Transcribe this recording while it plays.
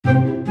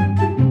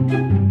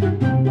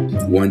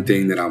one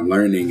thing that I'm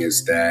learning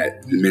is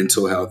that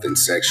mental health and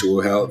sexual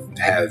health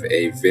have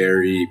a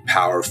very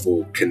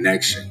powerful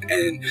connection.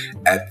 And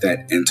at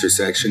that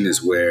intersection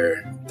is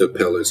where the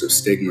pillars of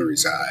stigma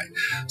reside.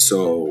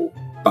 So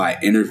by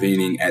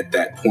intervening at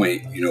that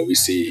point, we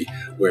see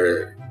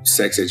where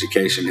sex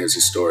education has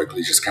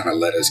historically just kind of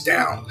let us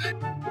down.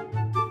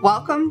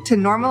 Welcome to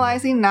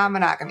Normalizing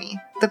Non-Monogamy,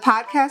 the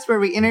podcast where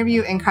we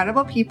interview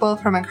incredible people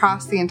from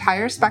across the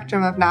entire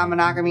spectrum of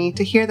non-monogamy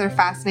to hear their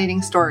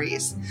fascinating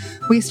stories.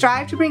 We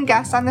strive to bring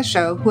guests on the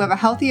show who have a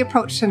healthy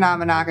approach to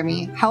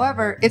non-monogamy.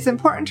 However, it's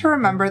important to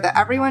remember that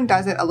everyone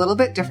does it a little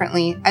bit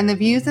differently, and the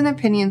views and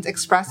opinions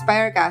expressed by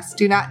our guests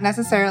do not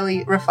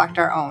necessarily reflect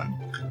our own.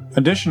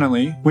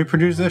 Additionally, we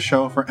produce this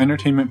show for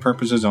entertainment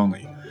purposes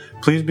only.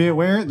 Please be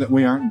aware that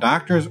we aren't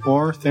doctors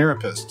or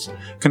therapists.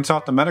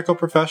 Consult a medical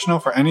professional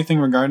for anything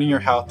regarding your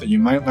health that you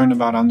might learn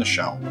about on the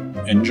show.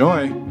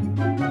 Enjoy!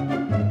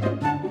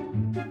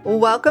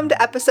 Welcome to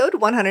episode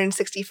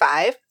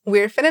 165.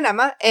 We're Finn and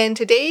Emma, and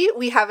today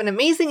we have an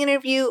amazing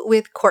interview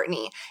with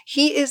Courtney.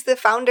 He is the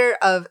founder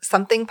of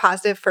Something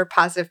Positive for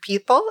Positive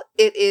People.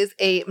 It is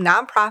a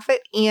nonprofit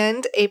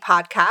and a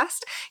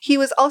podcast. He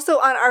was also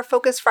on our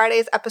Focus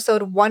Fridays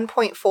episode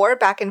 1.4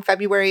 back in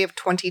February of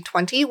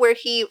 2020, where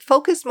he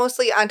focused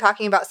mostly on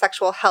talking about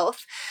sexual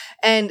health.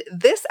 And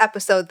this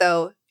episode,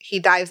 though, he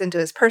dives into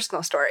his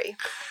personal story.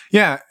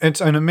 Yeah,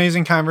 it's an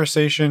amazing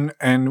conversation,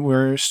 and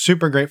we're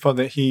super grateful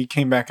that he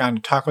came back on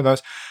to talk with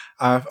us.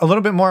 A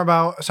little bit more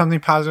about Something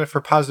Positive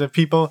for Positive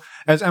People.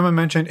 As Emma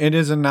mentioned, it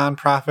is a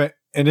nonprofit.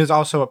 It is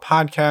also a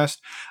podcast,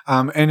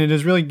 and it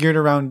is really geared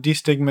around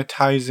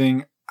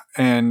destigmatizing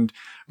and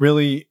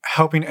really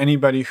helping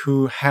anybody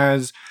who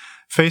has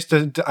faced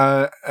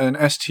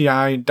an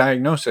STI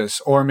diagnosis,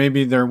 or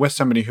maybe they're with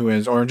somebody who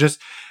is, or just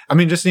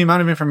the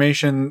amount of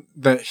information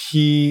that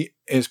he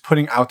is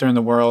putting out there in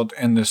the world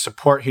and the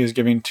support he is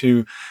giving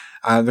to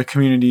the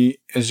community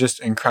is just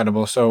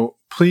incredible. So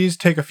please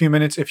take a few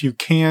minutes if you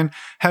can.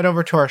 Head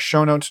over to our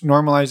show notes,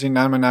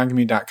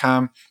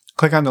 normalizingnonmonogamy.com.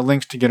 Click on the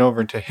links to get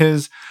over to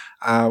his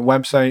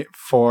website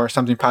for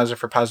Something Positive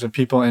for Positive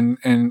People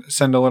and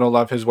send a little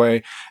love his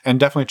way, and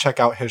definitely check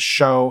out his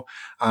show.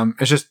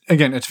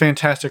 It's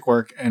fantastic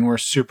work, and we're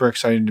super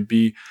excited to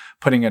be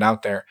putting it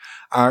out there.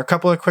 A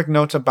couple of quick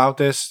notes about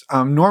this.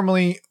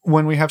 Normally,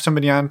 when we have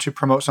somebody on to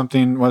promote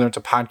something, whether it's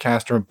a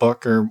podcast or a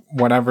book or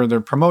whatever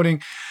they're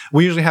promoting,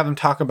 we usually have them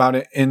talk about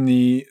it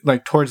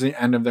towards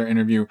the end of their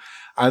interview.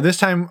 This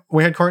time,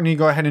 we had Courtney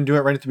go ahead and do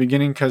it right at the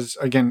beginning because,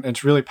 again,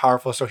 it's really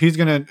powerful. So he's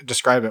going to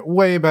describe it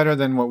way better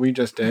than what we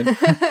just did.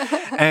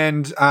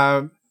 And,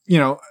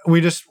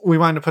 we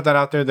wanted to put that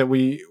out there that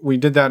we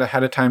did that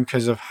ahead of time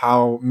because of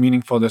how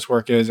meaningful this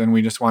work is. And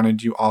we just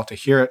wanted you all to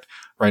hear it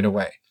right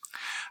away.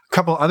 A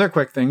couple other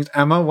quick things.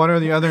 Emma, what are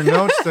the other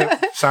notes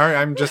sorry,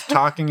 I'm just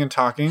talking and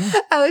talking.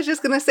 I was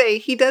just going to say,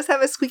 he does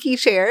have a squeaky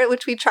chair,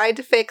 which we tried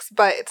to fix,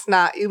 but it's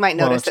not, you might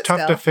notice it still.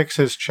 It's tough to fix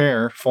his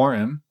chair for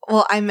him.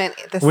 Well, I meant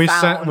the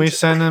sound. We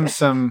sent him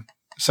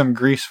some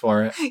grease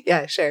for it.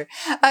 Yeah, sure.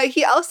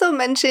 He also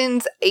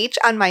mentions H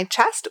on my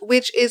chest,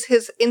 which is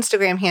his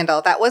Instagram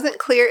handle. That wasn't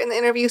clear in the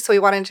interview, so we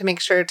wanted to make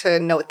sure to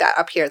note that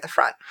up here at the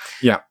front.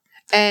 Yeah.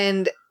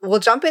 And we'll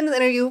jump into the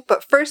interview,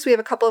 but first we have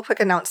a couple of quick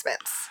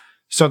announcements.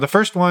 So the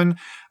first one,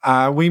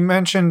 we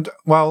mentioned,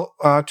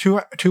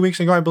 2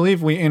 weeks ago, I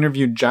believe, we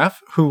interviewed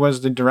Jeff, who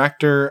was the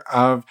director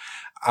of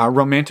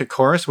Romantic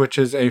Chorus, which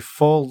is a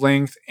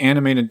full-length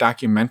animated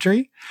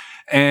documentary.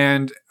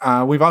 And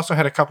we've also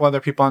had a couple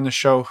other people on the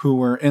show who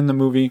were in the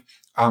movie.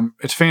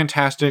 It's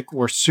fantastic.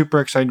 We're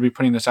super excited to be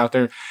putting this out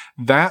there.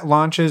 That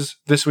launches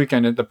this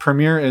weekend. The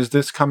premiere is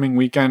this coming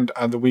weekend,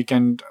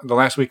 the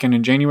last weekend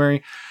in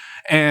January.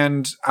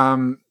 And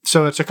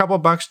so it's a couple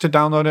of bucks to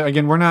download it.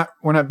 Again, we're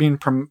not being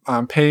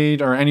paid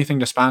or anything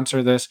to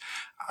sponsor this,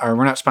 or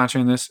we're not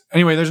sponsoring this.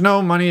 Anyway, there's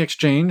no money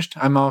exchanged.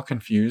 I'm all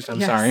confused. I'm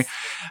sorry.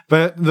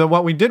 But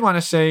what we did want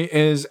to say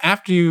is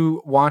after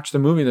you watch the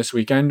movie this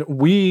weekend,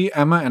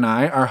 Emma and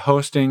I, are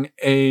hosting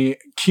a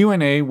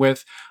Q&A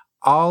with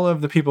all of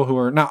the people who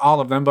are, not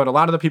all of them, but a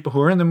lot of the people who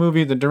are in the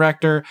movie, the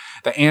director,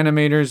 the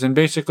animators, and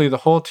basically the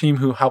whole team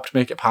who helped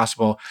make it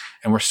possible.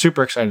 And we're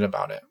super excited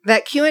about it.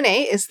 That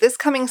Q&A is this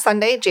coming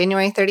Sunday,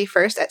 January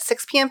 31st at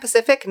 6 p.m.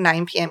 Pacific,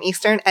 9 p.m.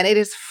 Eastern, and it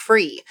is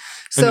free.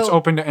 So and it's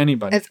open to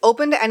anybody. It's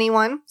open to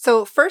anyone.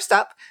 So first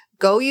up,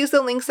 go use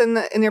the links in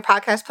your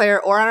podcast player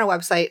or on our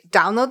website.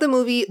 Download the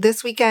movie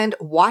this weekend.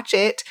 Watch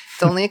it.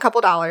 It's only a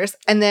couple $.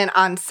 And then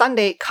on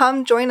Sunday,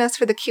 come join us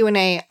for the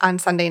Q&A on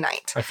Sunday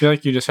night. I feel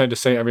like you just had to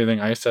say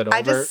everything I said over.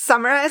 I just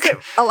summarized it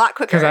a lot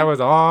quicker. Because I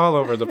was all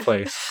over the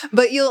place.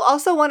 But you'll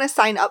also want to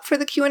sign up for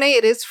the Q&A.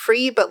 It is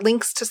free, but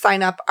links to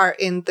sign up are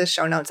in the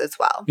show notes as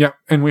well. Yep.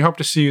 And we hope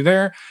to see you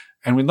there.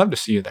 And we'd love to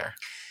see you there.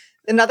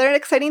 Another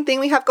exciting thing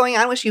we have going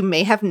on, which you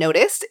may have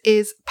noticed,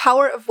 is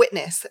Power of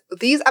Witness.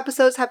 These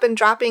episodes have been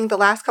dropping the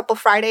last couple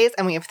Fridays,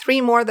 and we have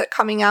 3 more that are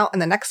coming out in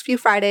the next few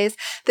Fridays.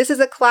 This is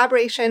a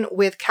collaboration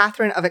with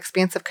Catherine of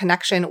Expansive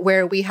Connection,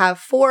 where we have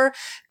 4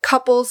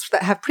 couples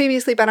that have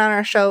previously been on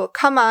our show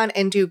come on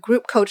and do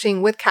group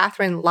coaching with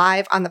Catherine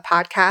live on the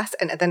podcast,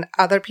 and then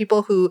other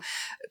people who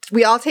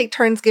we all take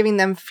turns giving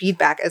them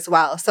feedback as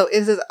well. So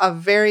it is a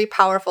very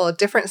powerful,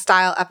 different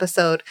style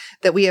episode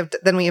that we have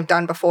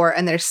done before.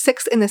 And there's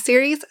 6 in the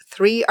series.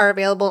 3 are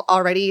available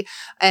already.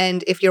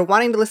 And if you're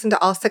wanting to listen to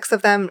all 6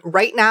 of them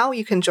right now,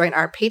 you can join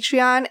our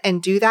Patreon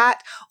and do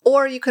that.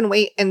 Or you can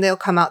wait and they'll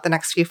come out the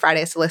next few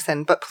Fridays to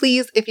listen. But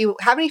please, if you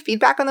have any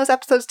feedback on those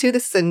episodes too,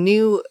 this is a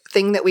new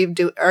thing that we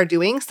are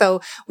doing.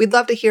 So we'd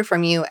love to hear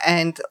from you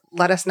and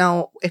let us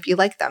know if you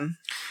like them.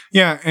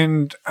 Yeah,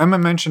 and Emma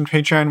mentioned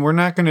Patreon. We're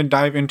not going to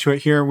dive into it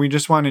here. We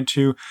just wanted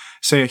to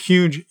say a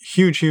huge,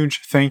 huge,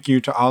 huge thank you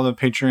to all the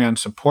Patreon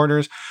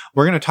supporters.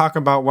 We're going to talk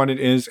about what it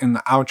is in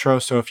the outro.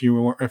 So if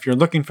you're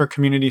looking for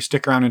community,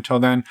 stick around until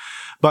then.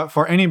 But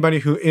for anybody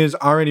who is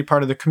already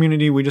part of the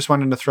community, we just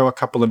wanted to throw a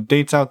couple of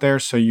dates out there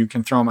so you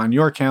can throw them on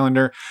your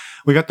calendar.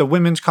 We got the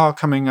women's call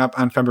coming up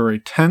on February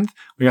 10th.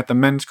 We got the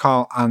men's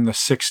call on the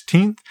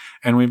 16th.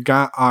 And we've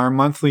got our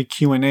monthly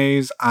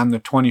Q&As on the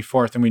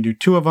 24th. And we do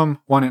 2 of them,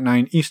 1 at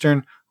 9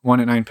 Eastern, 1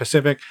 at 9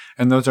 Pacific.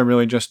 And those are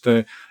really just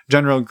the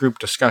general group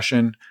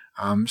discussion.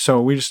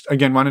 So we just,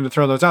 again, wanted to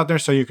throw those out there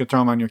so you could throw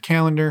them on your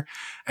calendar.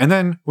 And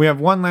then we have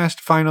one last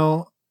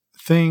final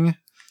thing.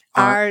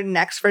 Our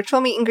next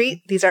virtual meet and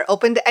greet. These are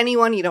open to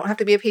anyone. You don't have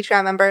to be a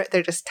Patreon member.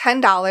 They're just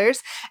 $10.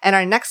 And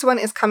our next one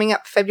is coming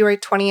up February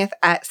 20th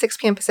at 6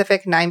 p.m.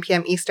 Pacific, 9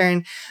 p.m.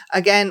 Eastern.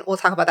 Again, we'll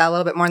talk about that a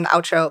little bit more in the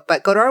outro.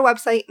 But go to our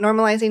website,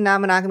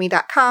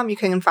 normalizingnonmonogamy.com. You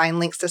can find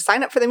links to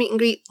sign up for the meet and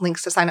greet,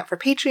 links to sign up for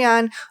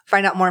Patreon,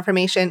 find out more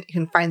information. You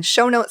can find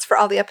show notes for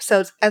all the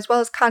episodes, as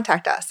well as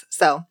contact us.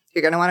 So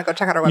you're going to want to go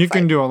check out our website. You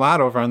can do a lot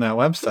over on that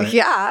website.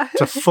 Yeah.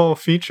 It's a full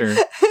feature.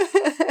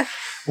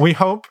 We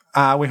hope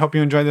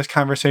you enjoyed this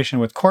conversation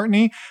with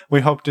Courtney. We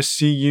hope to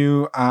see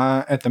you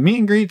at the meet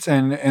and greets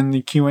and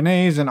the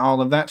Q&As and all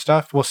of that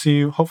stuff. We'll see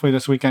you hopefully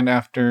this weekend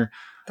after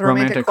the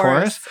romantic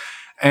chorus.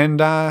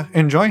 And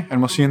enjoy,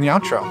 and we'll see you in the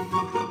outro.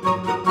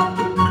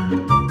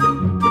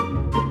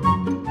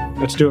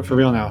 Let's do it for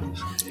real now.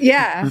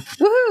 Yeah.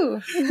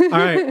 Woohoo! All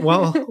right.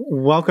 Well,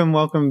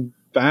 welcome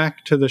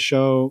back to the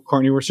show,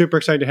 Courtney. We're super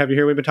excited to have you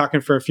here. We've been talking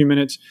for a few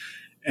minutes,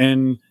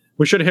 and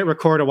we should have hit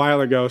record a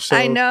while ago. So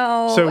I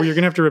know. So you're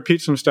going to have to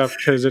repeat some stuff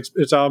because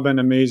it's all been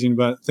amazing.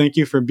 But thank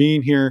you for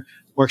being here.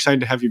 We're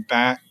excited to have you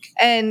back.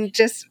 And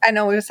I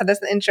know we've said this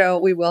in the intro.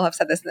 We will have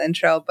said this in the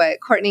intro. But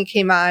Courtney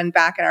came on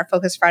back in our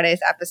Focus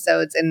Fridays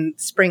episodes in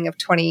spring of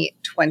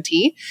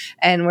 2020.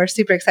 And we're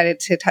super excited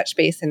to touch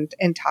base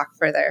and talk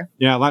further.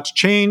 Yeah, lots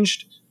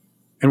changed.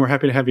 And we're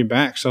happy to have you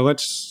back. So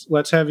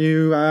let's have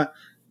you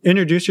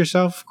introduce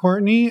yourself,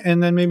 Courtney,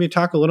 and then maybe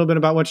talk a little bit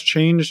about what's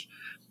changed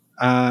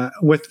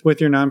with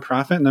your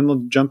nonprofit, and then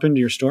we'll jump into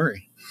your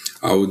story.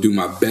 I will do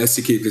my best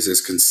to keep this as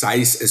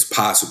concise as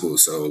possible.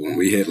 So when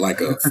we hit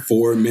like a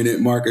 4-minute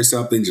mark or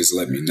something, just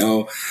let me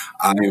know.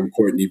 I am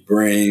Courtney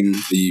Brain,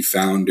 the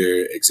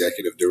founder,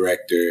 executive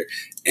director,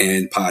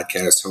 and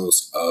podcast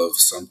host of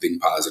Something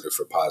Positive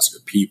for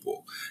Positive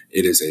People.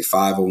 It is a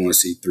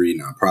 501c3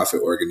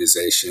 nonprofit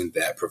organization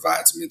that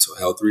provides mental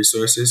health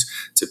resources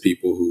to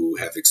people who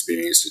have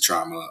experienced the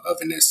trauma of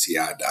an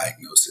STI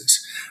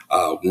diagnosis.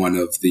 One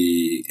of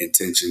the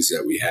intentions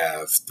that we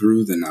have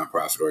through the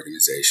nonprofit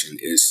organization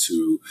is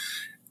to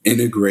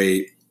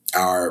integrate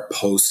our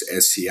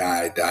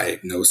post-STI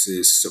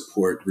diagnosis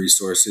support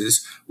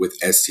resources with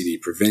STD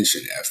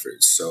prevention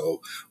efforts.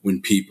 So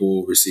when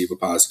people receive a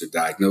positive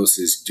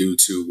diagnosis due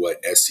to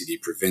what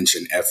STD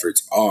prevention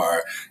efforts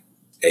are,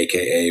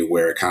 aka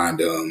wear a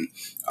condom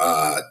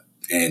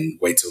and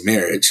wait till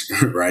marriage,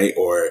 right?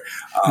 Or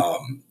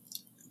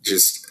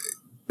just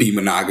be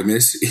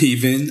monogamous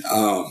even.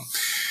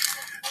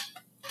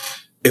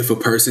 If a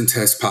person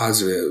tests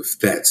positive,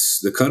 that's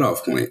the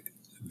cutoff point.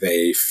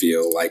 They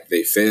feel like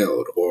they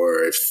failed.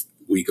 Or if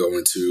we go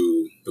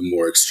into the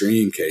more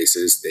extreme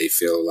cases, they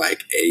feel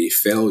like a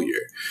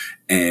failure.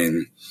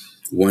 And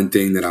one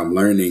thing that I'm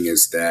learning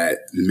is that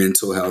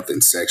mental health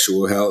and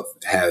sexual health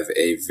have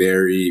a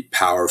very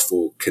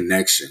powerful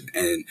connection.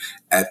 And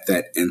at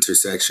that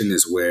intersection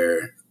is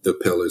where the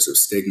pillars of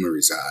stigma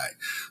reside.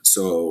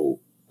 So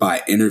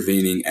by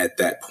intervening at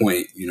that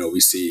point, we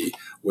see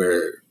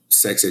where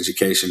sex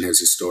education has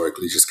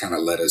historically just kind of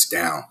let us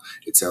down.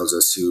 It tells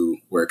us to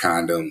wear a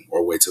condom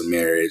or wait till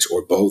marriage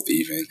or both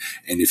even.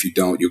 And if you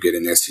don't, you'll get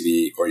an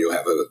STD or you'll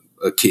have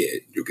a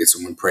kid. You'll get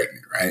someone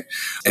pregnant, right?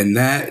 And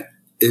that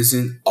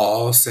isn't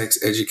all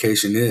sex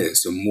education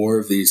is. The more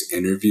of these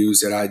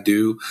interviews that I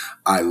do,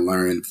 I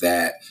learn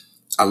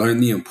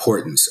the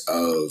importance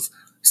of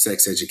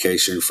sex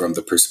education from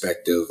the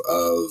perspective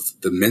of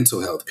the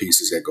mental health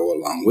pieces that go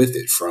along with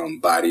it, from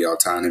body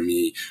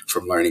autonomy,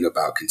 from learning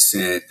about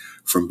consent,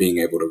 from being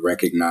able to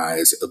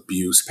recognize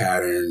abuse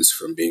patterns,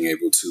 from being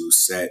able to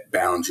set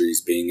boundaries,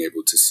 being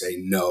able to say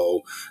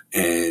no,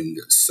 and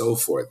so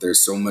forth.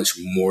 There's so much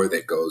more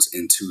that goes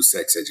into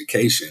sex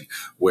education,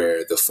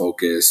 where the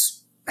focus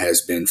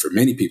has been for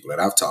many people that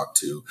I've talked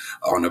to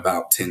on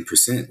about 10%,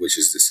 which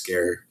is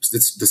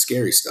the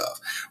scary stuff.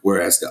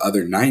 Whereas the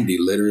other 90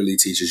 literally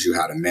teaches you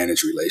how to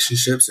manage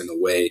relationships in a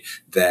way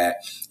that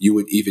you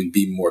would even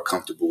be more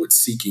comfortable with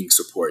seeking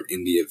support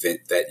in the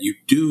event that you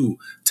do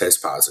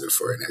test positive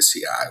for an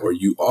STI or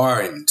you are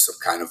in some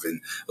kind of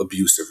an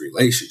abusive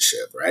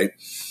relationship, right?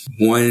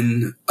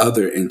 One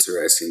other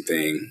interesting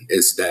thing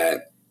is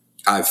that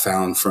I've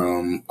found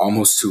from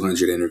almost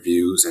 200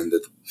 interviews and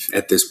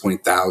at this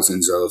point,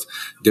 thousands of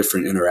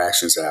different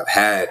interactions that I've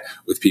had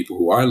with people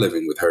who are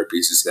living with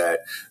herpes is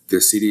that the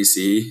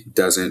CDC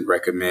doesn't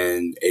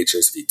recommend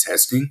HSV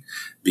testing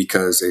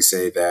because they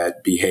say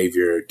that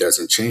behavior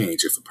doesn't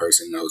change if a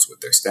person knows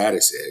what their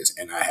status is.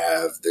 And I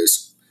have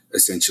this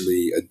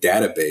essentially a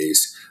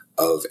database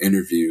of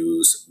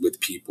interviews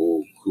with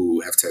people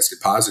who have tested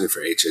positive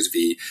for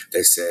HSV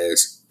that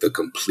says the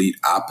complete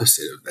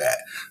opposite of that.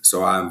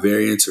 So I'm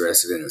very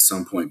interested in at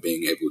some point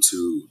being able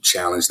to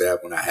challenge that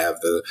when I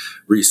have the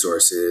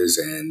resources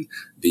and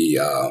the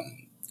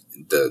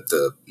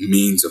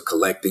means of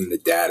collecting the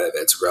data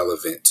that's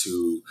relevant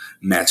to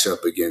match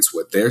up against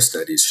what their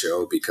studies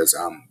show, because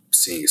I'm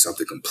seeing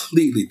something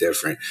completely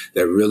different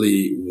that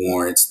really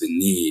warrants the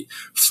need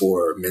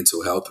for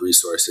mental health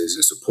resources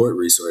and support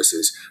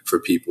resources for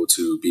people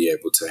to be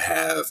able to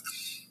have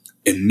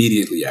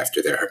immediately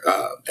after their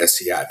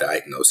STI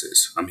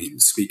diagnosis. I mean,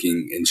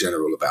 speaking in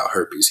general about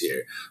herpes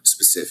here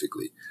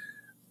specifically.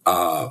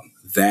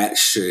 That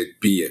should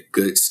be a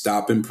good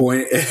stopping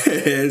point.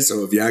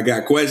 So if y'all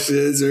got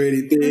questions or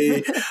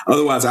anything,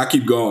 otherwise I'll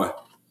keep going.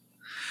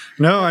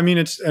 No, I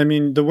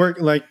mean, the work,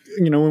 like,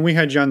 when we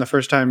had you on the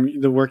first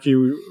time, the work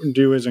you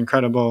do is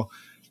incredible.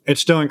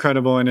 It's still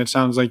incredible. And it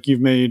sounds like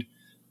you've made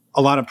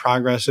a lot of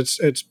progress. It's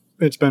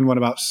been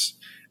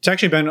it's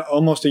actually been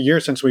almost a year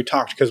since we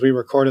talked, because we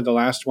recorded the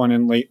last one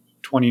in late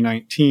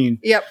 2019.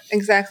 Yep,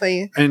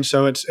 exactly. And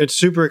so it's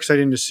super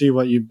exciting to see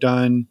what you've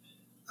done.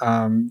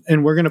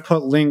 And we're going to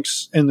put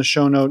links in the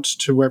show notes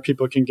to where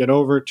people can get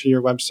over to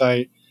your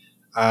website,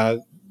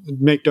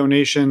 make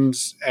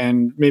donations,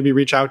 and maybe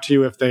reach out to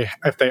you if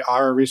they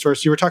are a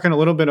resource. You were talking a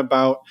little bit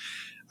about,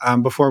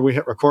 before we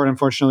hit record,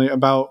 unfortunately,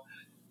 about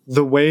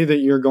the way that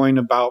you're going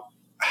about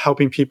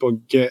helping people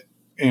get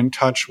in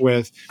touch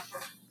with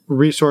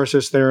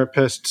resources,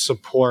 therapists,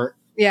 support.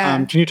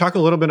 Yeah. Can you talk a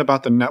little bit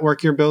about the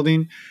network you're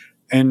building?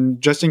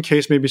 And just in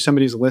case maybe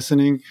somebody's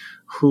listening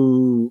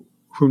who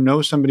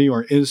knows somebody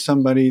or is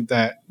somebody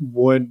that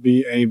would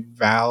be a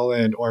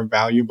valid or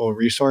valuable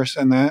resource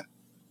in that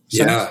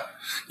sense?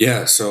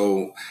 Yeah.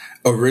 So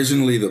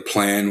originally the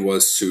plan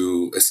was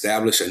to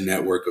establish a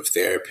network of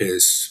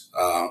therapists,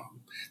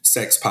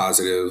 sex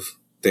positive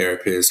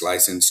therapists,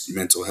 licensed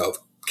mental health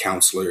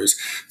counselors,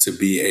 to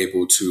be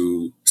able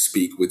to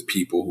speak with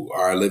people who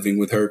are living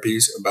with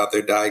herpes about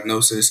their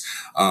diagnosis,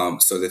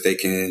 so that they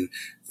can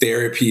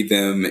therapy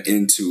them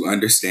into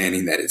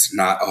understanding that it's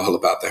not all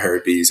about the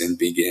herpes and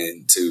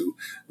begin to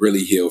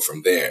really heal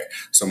from there.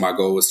 So my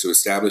goal was to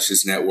establish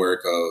this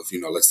network of,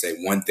 let's say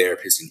one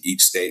therapist in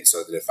each state,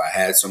 so that if I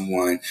had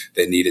someone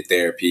that needed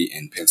therapy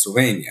in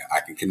Pennsylvania,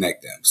 I can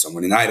connect them.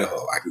 Someone in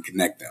Idaho, I can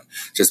connect them,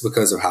 just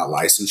because of how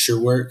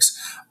licensure works.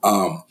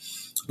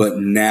 But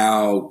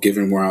now,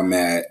 given where I'm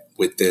at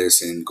with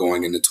this and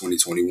going into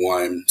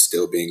 2021,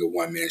 still being a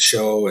one-man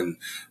show, and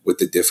with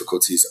the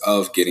difficulties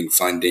of getting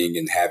funding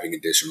and having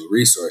additional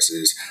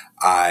resources,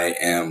 I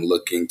am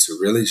looking to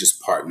really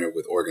just partner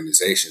with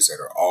organizations that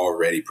are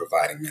already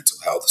providing mental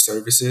health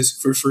services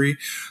for free,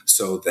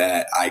 so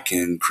that I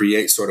can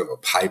create sort of a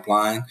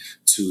pipeline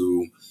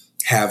to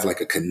have like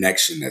a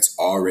connection that's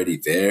already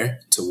there,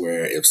 to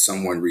where if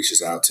someone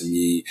reaches out to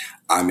me,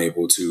 I'm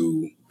able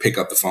to pick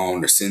up the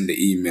phone or send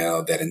the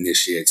email that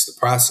initiates the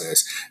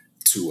process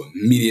to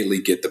immediately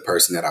get the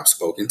person that I've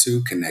spoken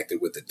to connected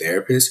with the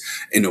therapist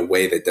in a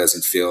way that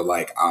doesn't feel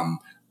like I'm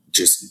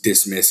just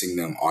dismissing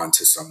them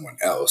onto someone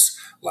else,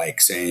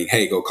 like saying,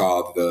 hey, go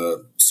call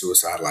the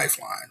Suicide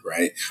Lifeline,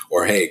 right?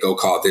 Or, hey, go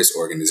call this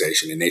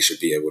organization and they should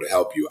be able to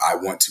help you. I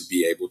want to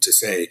be able to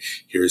say,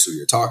 here's who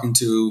you're talking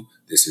to.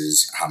 This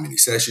is how many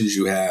sessions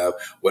you have,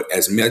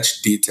 as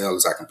much detail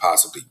as I can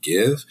possibly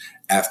give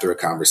after a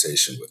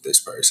conversation with this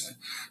person.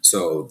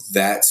 So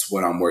that's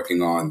what I'm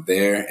working on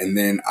there. And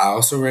then I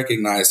also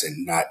recognize that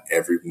not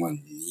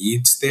everyone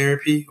needs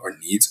therapy or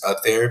needs a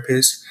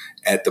therapist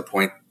at the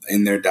point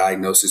in their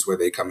diagnosis where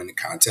they come into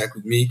contact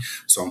with me.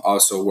 So I'm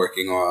also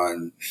working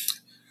on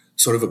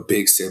sort of a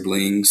big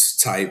siblings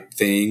type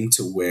thing,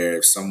 to where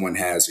if someone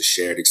has a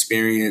shared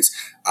experience,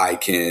 I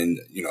can,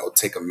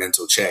 take a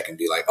mental check and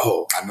be like,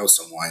 oh, I know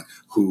someone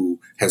who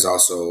has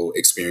also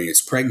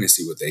experienced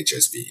pregnancy with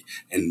HSV.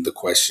 And the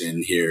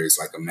question here is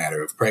like a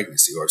matter of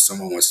pregnancy. Or if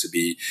someone wants to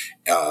be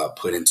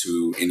put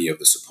into any of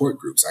the support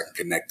groups, I can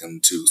connect them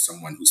to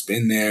someone who's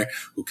been there,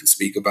 who can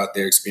speak about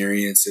their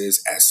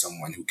experiences as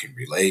someone who can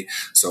relate.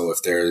 So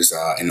if there's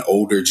an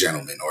older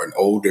gentleman or an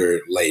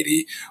older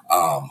lady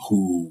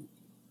who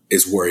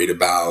is worried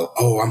about,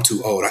 oh, I'm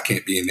too old, I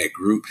can't be in that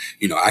group,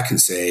 I can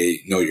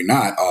say, no, you're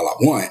not, all I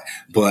want.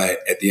 But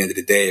at the end of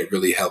the day, it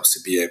really helps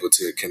to be able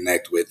to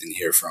connect with and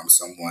hear from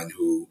someone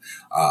who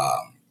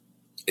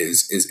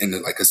is in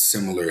like a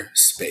similar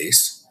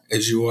space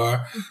as you are.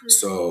 Mm-hmm.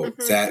 So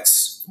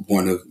that's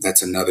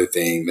another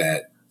thing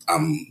that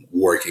I'm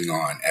working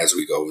on as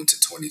we go into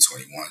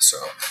 2021. So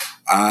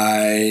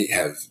I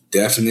have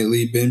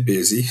definitely been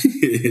busy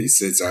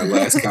since our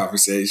last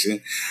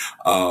conversation.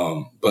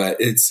 But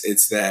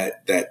it's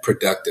that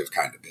productive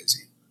kind of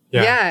busy.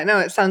 Yeah, no,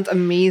 it sounds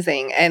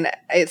amazing. And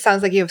it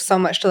sounds like you have so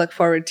much to look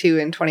forward to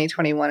in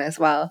 2021 as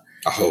well.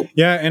 I hope.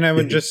 Yeah. And I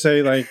would just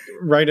say, like,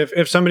 right,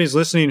 if somebody's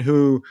listening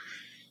who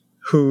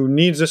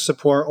needs this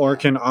support or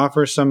can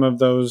offer some of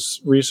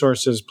those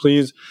resources,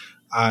 please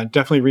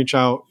definitely reach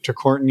out to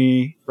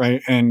Courtney,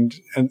 right? And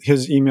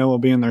his email will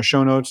be in their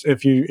show notes.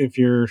 If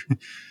you're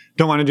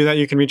don't want to do that,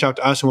 you can reach out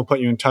to us and we'll put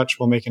you in touch.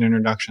 We'll make an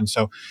introduction.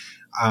 So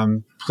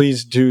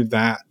please do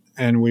that.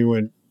 And we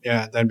would,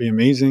 that'd be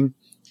amazing.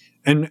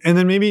 And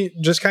then maybe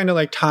just kind of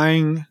like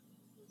tying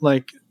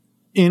like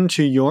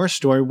into your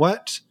story,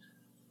 what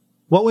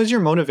was your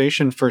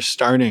motivation for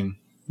starting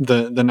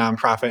the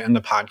nonprofit and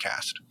the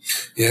podcast?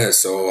 Yeah,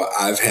 so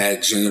I've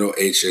had genital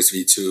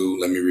HSV2.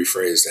 Let me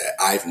rephrase that.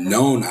 I've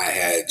known I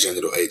had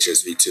genital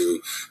HSV2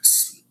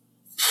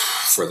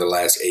 for the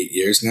last 8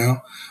 years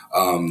now.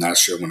 Not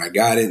sure when I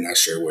got it, not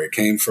sure where it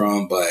came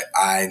from, but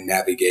I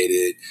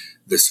navigated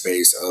the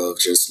space of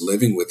just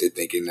living with it,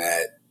 thinking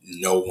that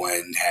no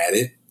one had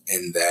it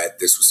and that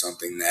this was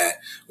something that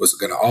was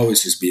going to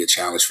always just be a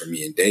challenge for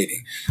me in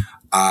dating.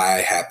 I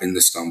happened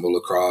to stumble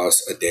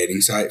across a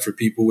dating site for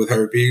people with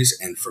herpes.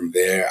 And from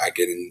there, I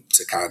get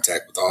into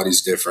contact with all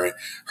these different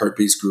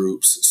herpes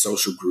groups,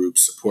 social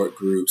groups, support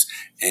groups,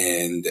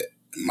 and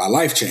my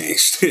life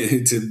changed,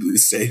 to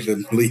say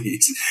the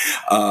least.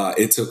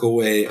 It took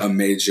away a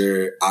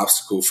major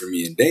obstacle for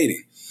me in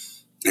dating.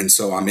 And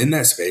so I'm in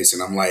that space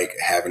and I'm like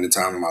having the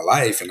time of my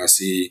life. And I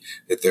see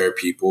that there are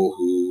people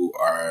who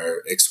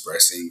are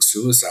expressing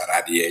suicide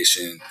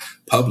ideation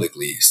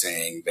publicly,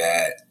 saying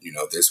that,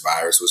 this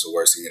virus was the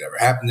worst thing that ever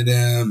happened to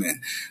them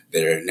and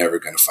they're never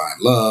going to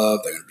find love.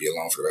 They're going to be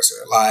alone for the rest of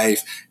their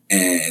life.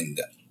 And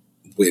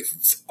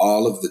with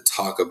all of the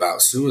talk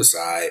about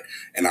suicide,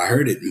 and I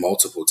heard it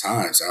multiple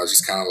times, I was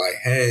just kind of like,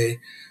 hey,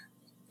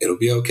 it'll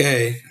be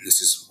okay. And this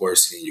is the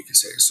worst thing you can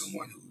say to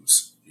someone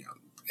who's,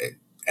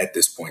 at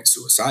this point,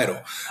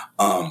 suicidal.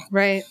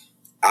 Right.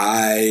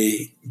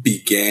 I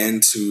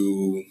began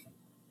to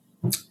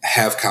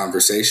have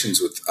conversations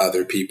with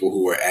other people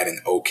who were at an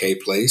okay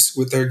place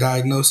with their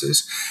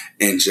diagnosis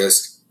and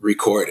just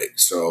record it.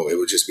 So it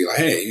would just be like,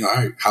 hey,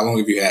 how long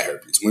have you had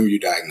herpes? When were you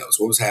diagnosed?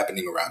 What was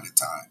happening around that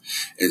time?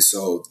 And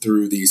so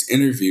through these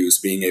interviews,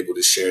 being able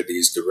to share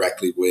these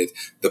directly with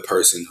the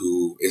person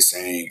who is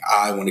saying,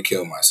 I want to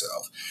kill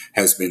myself,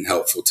 has been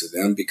helpful to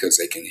them because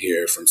they can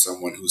hear from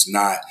someone who's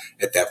not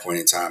at that point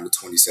in time a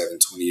 27,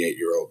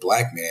 28-year-old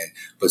Black man,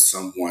 but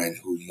someone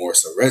who more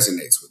so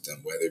resonates with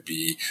them, whether it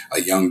be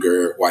a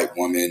younger white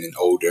woman, an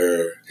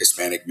older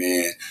Hispanic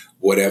man,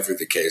 whatever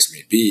the case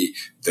may be.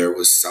 There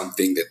was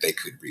something that they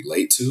could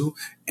relate to,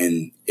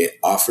 and it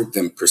offered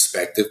them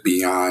perspective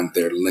beyond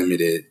their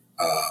limited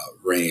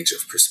range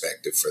of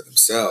perspective for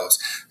themselves,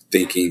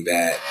 thinking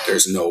that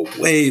there's no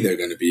way they're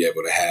going to be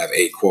able to have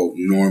a, quote,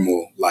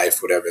 normal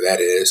life, whatever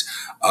that is,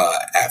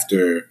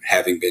 after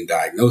having been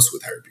diagnosed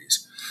with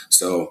herpes.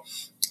 So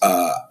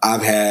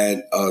I've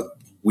had a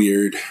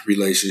weird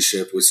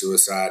relationship with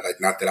suicide.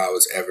 Like, not that I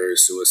was ever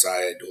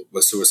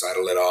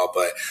suicidal at all,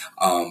 but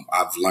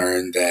I've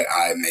learned that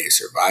I'm a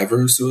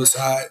survivor of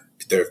suicide.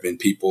 There have been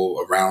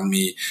people around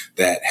me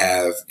that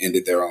have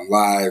ended their own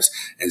lives.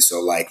 And so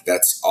like,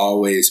 that's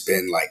always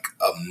been like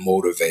a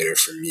motivator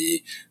for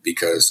me,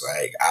 because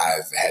like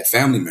I've had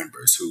family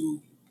members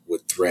who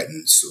would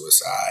threaten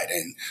suicide,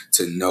 and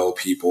to know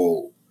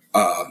people,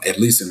 at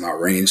least in my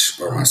range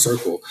or my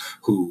circle,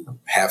 who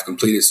have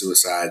completed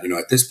suicide,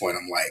 at this point,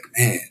 I'm like,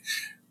 man,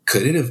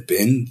 could it have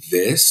been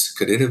this?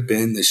 Could it have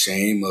been the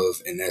shame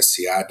of an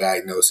STI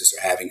diagnosis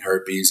or having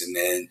herpes, and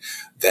then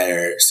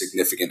their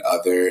significant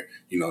other,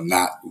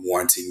 not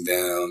wanting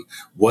them?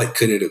 What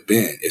could it have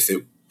been? If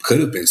it could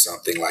have been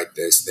something like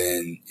this,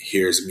 then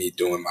here's me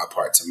doing my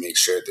part to make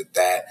sure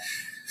that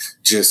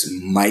just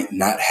might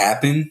not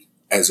happen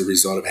as a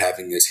result of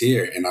having this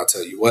here. And I'll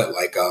tell you what,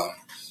 like,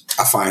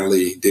 I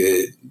finally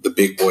did the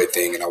big boy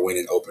thing, and I went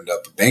and opened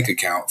up a bank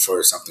account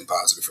for Something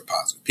Positive for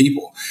Positive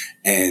People.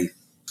 And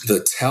the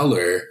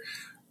teller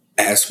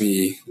asked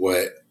me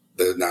what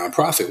the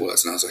nonprofit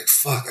was. And I was like,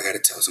 fuck, I got to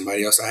tell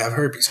somebody else I have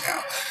herpes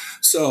now.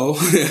 So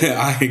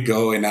I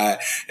go and I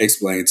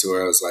explained to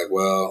her, I was like,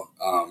 well,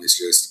 it's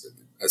just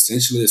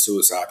essentially a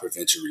suicide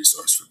prevention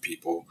resource for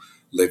people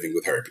living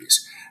with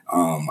herpes.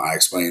 I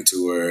explained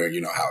to her,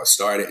 how it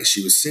started, and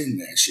she was sitting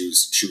there and she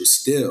was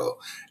still,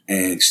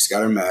 and she's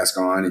got her mask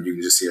on and you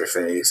can just see her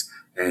face.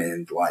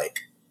 And like,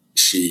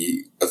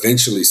 she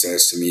eventually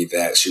says to me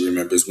that she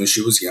remembers when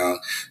she was young,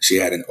 she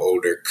had an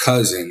older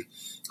cousin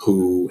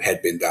who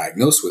had been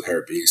diagnosed with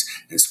herpes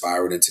and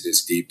spiraled into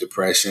this deep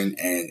depression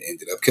and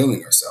ended up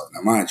killing herself.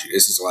 Now, mind you,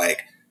 this is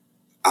like,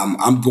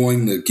 I'm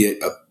going to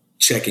get a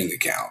checking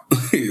account,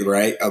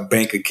 right? A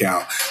bank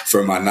account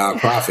for my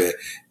nonprofit.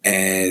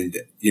 And,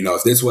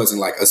 if this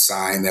wasn't like a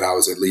sign that I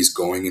was at least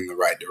going in the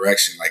right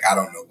direction, like, I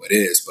don't know what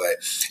is, but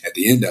at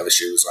the end of it,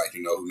 she was like,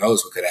 who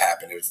knows what could have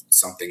happened if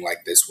something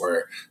like this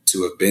were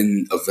to have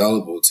been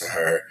available to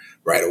her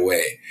right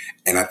away.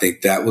 And I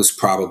think that was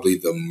probably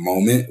the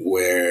moment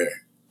where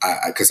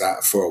because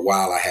for a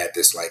while I had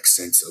this like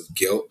sense of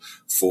guilt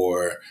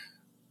for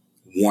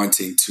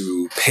wanting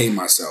to pay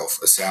myself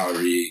a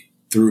salary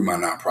through my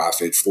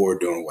nonprofit for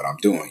doing what I'm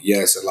doing.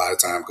 Yes, a lot of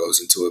time goes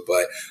into it,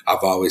 but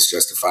I've always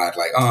justified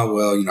like, oh,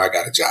 well, I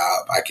got a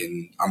job.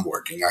 I'm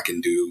working. I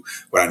can do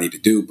what I need to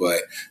do.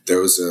 But there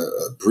was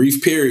a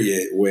brief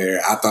period where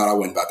I thought I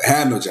wasn't about to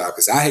have no job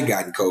because I had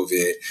gotten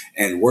COVID,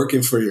 and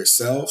working for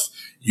yourself,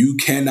 you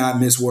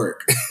cannot miss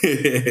work.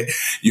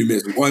 You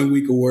miss 1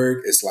 week of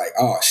work. It's like,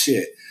 oh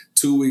shit.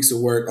 2 weeks of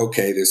work,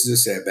 okay, this is a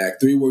setback.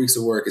 3 weeks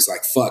of work, it's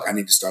like, fuck, I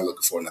need to start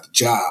looking for another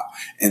job.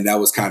 And that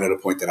was kind of the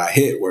point that I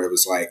hit, where it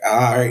was like,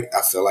 all right,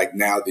 I feel like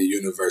now the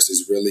universe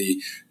is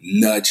really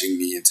nudging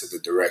me into the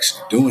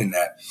direction of doing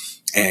that.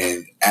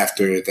 And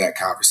after that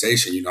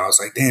conversation, I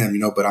was like, damn,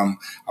 but I'm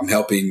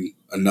helping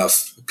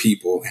enough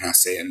people, and I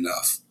say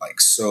enough,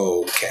 like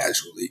so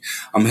casually.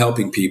 I'm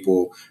helping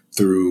people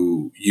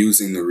through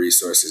using the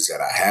resources that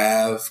I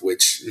have,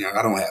 which,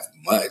 I don't have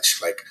much.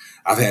 Like,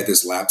 I've had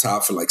this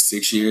laptop for like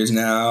 6 years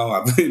now.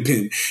 I've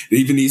been,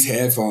 even these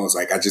headphones,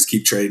 like I just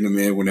keep trading them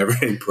in whenever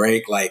they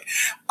break. Like,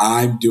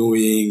 I'm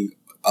doing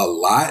a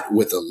lot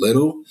with a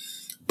little,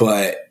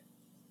 but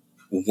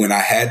when I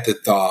had the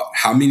thought,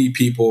 how many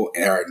people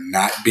are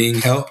not being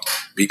helped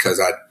because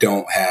I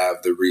don't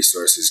have the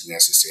resources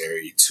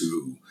necessary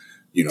to,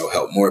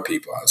 help more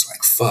people, I was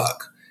like,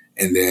 fuck.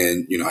 And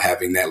then,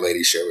 having that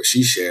lady share what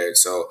she shared.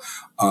 So,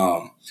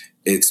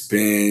 it's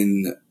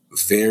been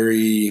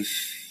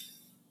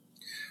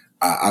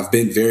I've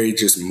been very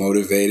just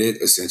motivated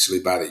essentially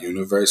by the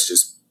universe,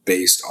 just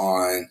based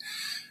on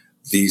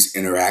these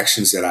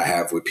interactions that I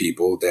have with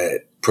people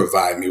that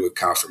provide me with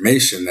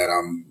confirmation that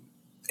I'm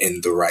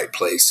in the right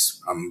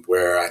place. I'm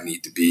where I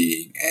need to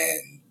be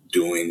and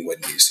doing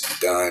what needs to be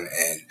done.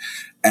 And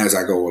as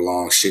I go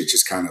along, shit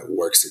just kind of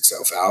works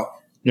itself out.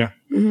 Yeah.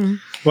 Mm-hmm.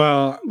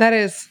 Well, that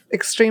is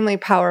extremely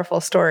powerful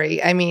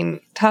story. I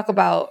mean, talk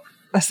about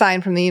a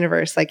sign from the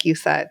universe, like you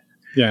said.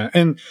 Yeah.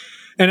 And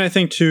I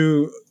think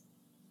too,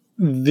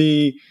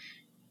 the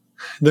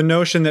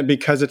notion that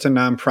because it's a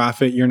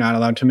nonprofit, you're not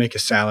allowed to make a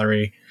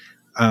salary,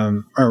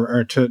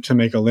 or to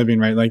make a living,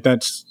 right? Like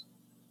that's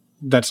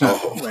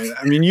not right.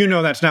 I mean,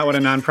 that's not what a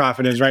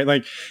nonprofit is, right?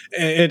 Like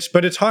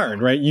but it's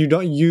hard, right?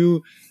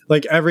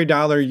 Like every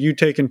dollar you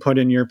take and put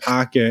in your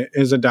pocket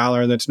is a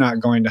dollar that's not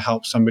going to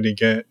help somebody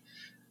get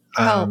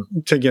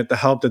to get the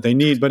help that they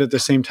need. But at the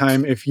same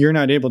time, if you're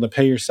not able to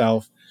pay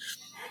yourself,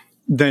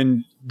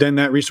 then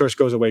that resource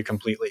goes away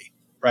completely,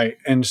 right?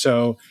 And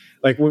so,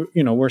 like,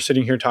 we're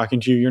sitting here talking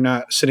to you. You're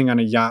not sitting on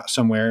a yacht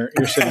somewhere.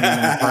 You're sitting in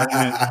an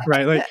apartment,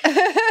 right? Like,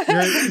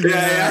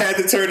 I had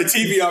to turn the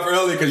TV off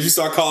early because you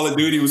saw Call of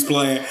Duty was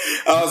playing.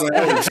 I was like,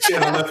 oh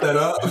shit, I left that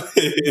up.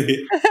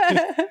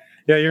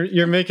 Yeah,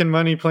 you're making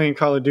money playing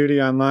Call of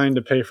Duty online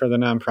to pay for the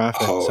nonprofit.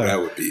 Oh, so. That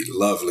would be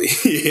lovely.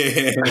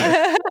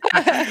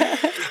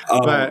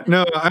 But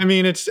no, I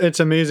mean, it's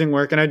amazing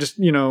work. And I just,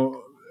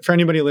 for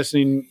anybody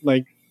listening,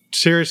 like,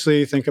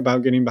 seriously think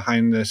about getting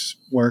behind this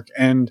work.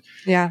 And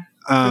yeah,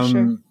 for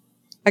sure.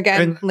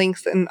 Again,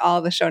 links in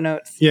all the show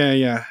notes.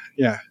 Yeah.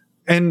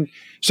 And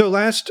so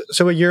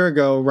a year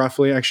ago,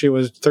 roughly, actually it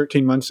was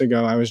 13 months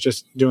ago, I was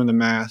just doing the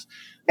math.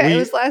 Yeah, it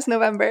was last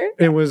November.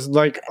 It was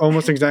like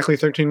almost exactly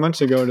 13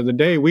 months ago to the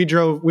day. We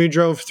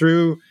drove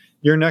through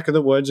your neck of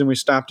the woods, and we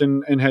stopped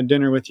and had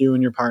dinner with you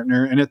and your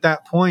partner. And at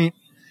that point,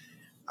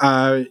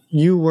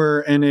 you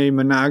were in a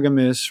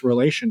monogamous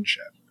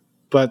relationship,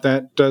 but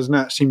that does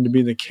not seem to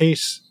be the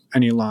case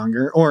any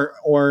longer,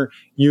 or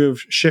you have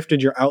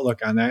shifted your outlook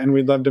on that. And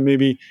we'd love to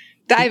maybe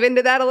dive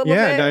into that a little bit.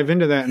 Yeah, dive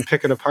into that and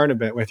pick it apart a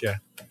bit with you.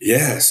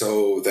 Yeah,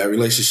 so that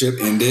relationship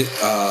ended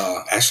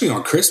actually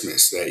on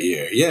Christmas that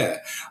year. Yeah.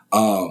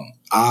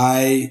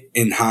 I,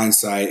 in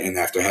hindsight, and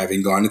after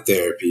having gone to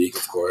therapy,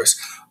 of course,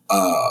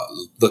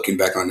 looking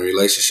back on the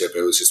relationship,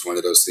 it was just one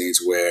of those things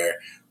where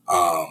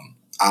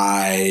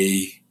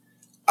I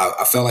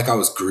felt like I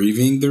was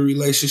grieving the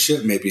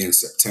relationship maybe in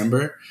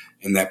September,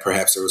 and that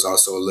perhaps there was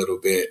also a little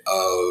bit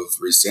of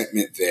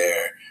resentment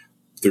there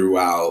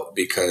throughout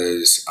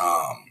because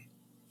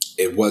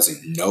it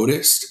wasn't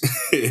noticed.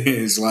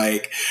 It's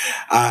like,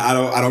 I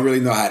don't really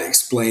know how to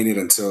explain it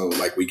until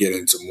like we get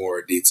into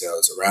more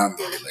details around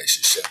the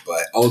relationship.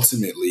 But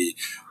ultimately,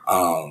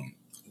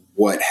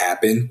 what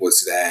happened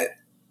was that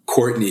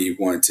Courtney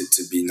wanted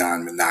to be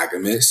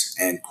non-monogamous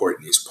and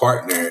Courtney's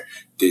partner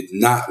did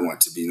not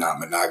want to be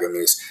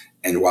non-monogamous.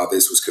 And while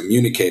this was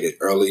communicated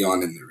early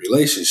on in the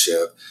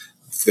relationship,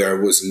 there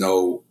was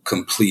no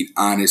complete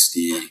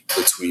honesty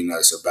between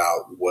us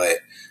about what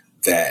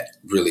that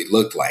really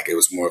looked like. It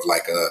was more of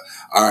like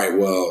all right,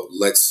 well,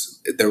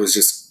 there was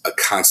just a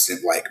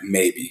constant like,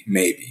 maybe,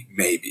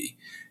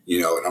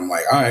 and I'm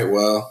like, all right,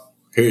 well,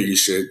 here, you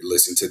should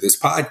listen to this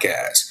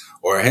podcast.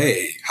 Or,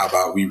 hey, how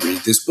about we read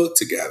this book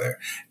together?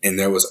 And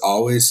there was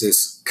always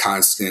this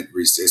constant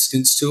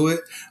resistance to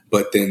it.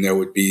 But then there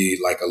would be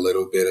like a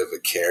little bit of a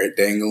carrot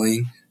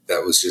dangling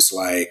that was just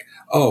like,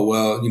 oh,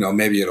 well,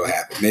 maybe it'll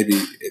happen. Maybe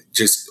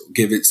just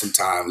give it some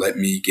time. Let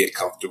me get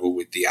comfortable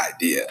with the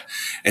idea.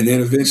 And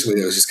then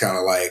eventually it was just kind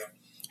of like,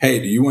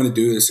 hey, do you want to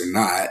do this or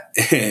not?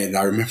 And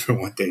I remember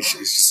one day she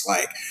was just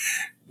like,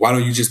 why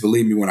don't you just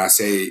believe me when I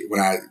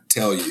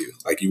tell you?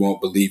 Like, you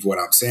won't believe what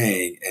I'm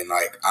saying. And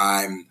like,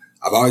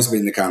 I've always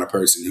been the kind of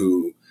person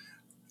who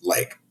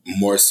like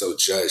more so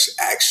judge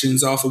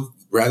actions off of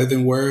rather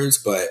than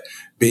words. But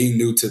being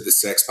new to the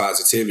sex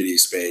positivity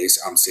space,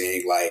 I'm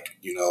seeing like,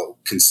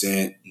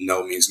 consent,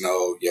 no means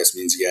no, yes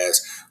means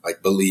yes,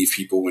 like believe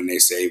people when they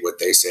say what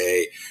they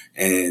say.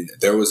 And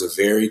there was a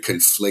very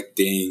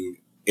conflicting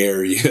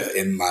area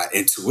in my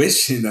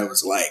intuition that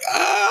was like,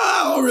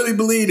 I don't really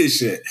believe this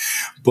shit.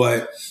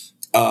 But,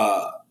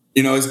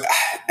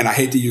 and I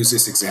hate to use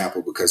this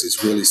example because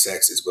it's really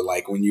sexist, but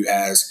like when you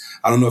ask,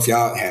 I don't know if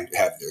y'all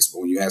have this, but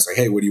when you ask like,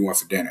 hey, what do you want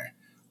for dinner?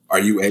 Are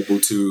you able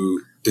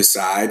to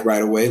decide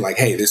right away? Like,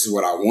 hey, this is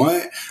what I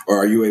want. Or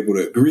are you able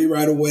to agree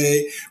right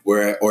away?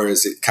 Or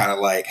is it kind of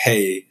like,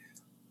 hey,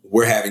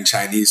 we're having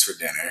Chinese for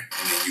dinner.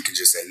 And then you can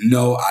just say,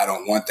 no, I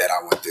don't want that.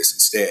 I want this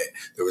instead.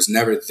 There was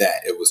never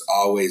that. It was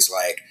always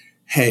like,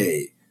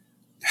 hey,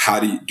 how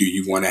do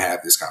you want to have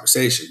this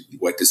conversation?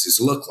 What does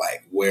this look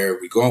like? Where are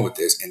we going with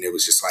this? And it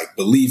was just like,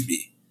 believe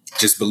me.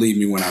 Just believe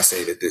me when I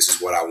say that this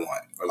is what I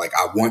want. Or like,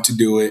 I want to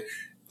do it.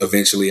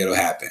 Eventually it'll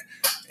happen.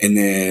 And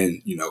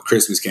then,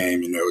 Christmas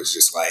came and it was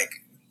just like,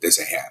 this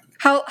ain't happening.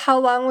 How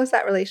long was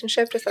that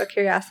relationship, just out of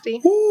curiosity?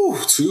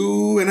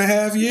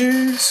 2.5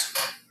 years.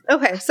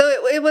 Okay, so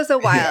it was a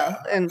while.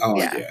 Yeah. And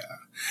yeah.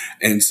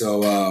 And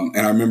so,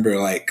 and I remember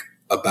like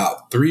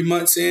about 3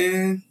 months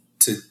in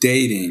to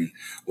dating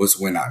was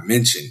when I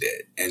mentioned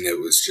it. And it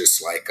was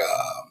just like,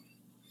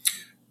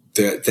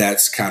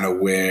 that's kind of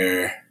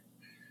where,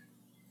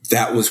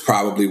 that was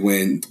probably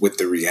when, with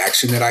the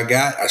reaction that I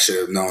got, I should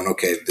have known,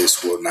 okay,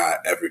 this will not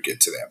ever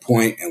get to that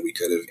point, and we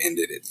could have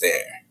ended it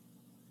there.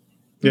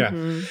 Yeah.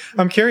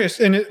 Mm-hmm. I'm curious.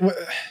 And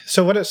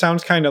so what it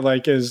sounds kind of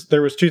like is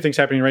there was two things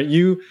happening, right?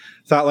 You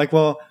thought like,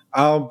 well,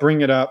 I'll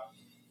bring it up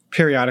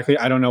periodically.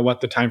 I don't know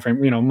what the time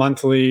frame,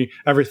 monthly,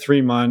 every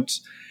 3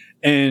 months,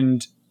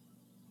 and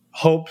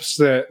hopes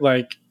that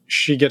like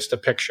she gets the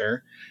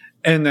picture.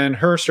 And then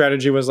her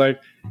strategy was like,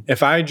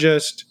 if I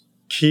just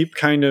keep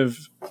kind of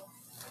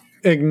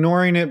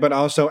ignoring it, but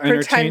also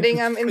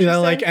pretending I'm interested,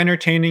 like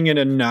entertaining it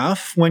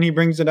enough when he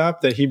brings it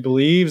up that he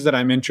believes that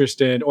I'm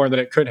interested or that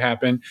it could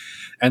happen,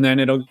 and then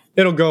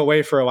it'll go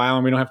away for a while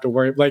and we don't have to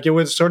worry. Like it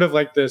was sort of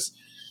like this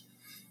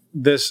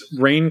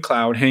rain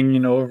cloud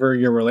hanging over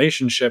your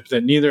relationship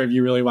that neither of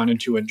you really wanted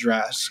to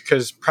address,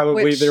 because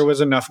probably there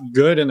was enough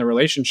good in the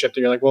relationship that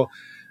you're like, well,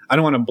 I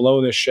don't want to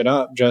blow this shit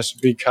up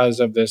just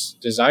because of this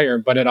desire,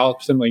 but it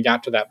ultimately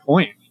got to that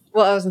point.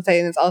 Well, I wasn't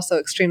saying it's also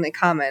extremely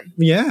common.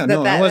 Yeah,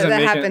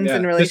 that happens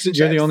in relationships.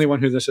 You're the only one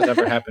who this has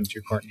ever happened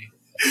to, Courtney.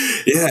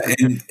 Yeah,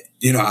 and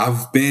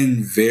I've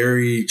been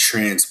very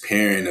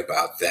transparent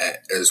about that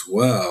as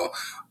well,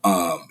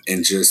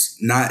 and just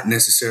not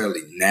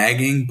necessarily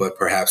nagging, but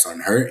perhaps on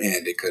her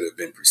end it could have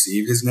been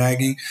perceived as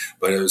nagging.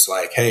 But it was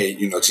like, hey,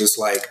 just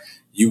like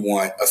you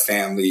want a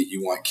family,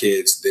 you want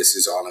kids, this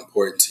is all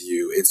important to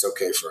you. It's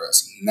okay for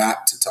us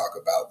not to talk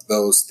about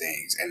those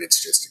things, and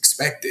it's just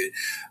expected.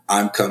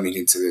 I'm coming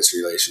into this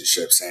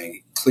relationship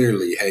saying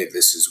clearly, hey,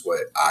 this is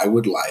what I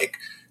would like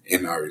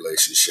in our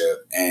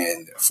relationship.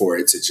 And for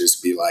it to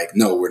just be like,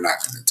 no, we're not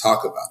going to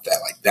talk about that.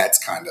 Like,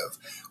 that's kind of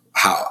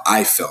how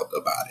I felt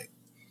about it.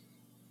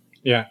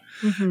 Yeah.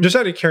 Mm-hmm. Just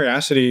out of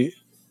curiosity,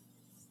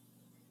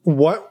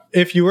 what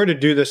if you were to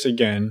do this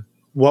again,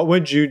 what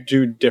would you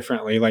do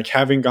differently? Like,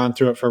 having gone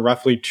through it for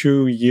roughly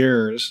 2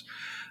 years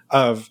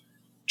of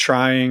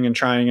trying and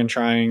trying and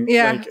trying.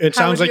 Yeah. Like, it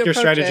sounds like your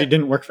strategy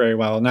didn't work very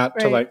well, not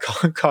to like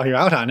call you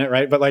out on it,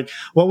 right? But like,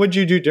 what would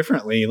you do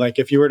differently? Like,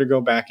 if you were to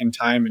go back in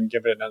time and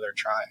give it another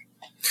try?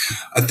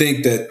 I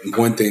think that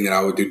one thing that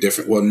I would do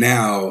different, well,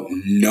 now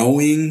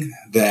knowing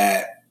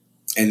that,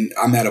 and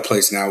I'm at a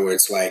place now where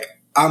it's like,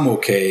 I'm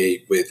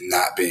okay with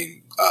not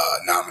being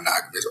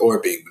non-monogamous or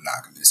being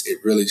monogamous. It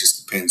really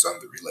just depends on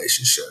the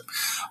relationship.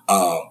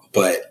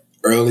 But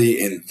early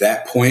in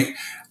that point,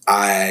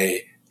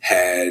 I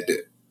had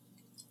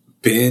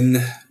been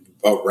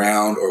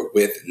around or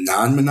with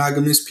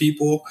non-monogamous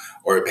people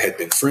or had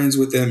been friends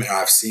with them, and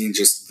I've seen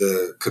just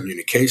the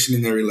communication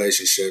in their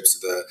relationships,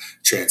 the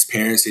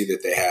transparency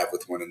that they have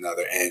with one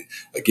another, and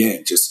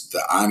again, just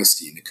the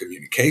honesty and the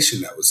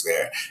communication that was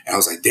there. And I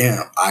was like,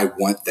 damn, I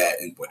want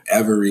that in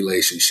whatever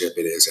relationship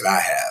it is that I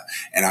have.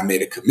 And I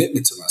made a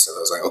commitment to myself.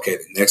 I was like, okay,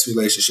 the next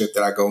relationship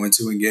that I go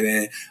into and get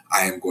in,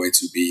 I am going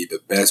to be the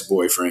best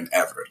boyfriend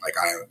ever. Like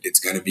it's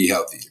going to be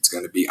healthy. It's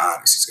going to be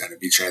honest. It's going to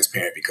be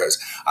transparent,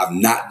 because I've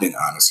not been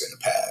honest in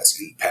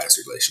past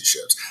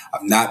relationships.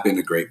 I've not been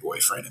a great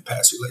boyfriend in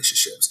past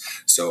relationships.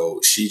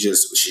 So she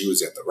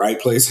was at the right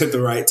place at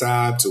the right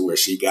time, to where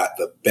she got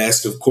the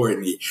best of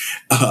Courtney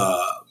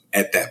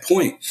at that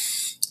point.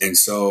 And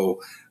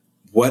so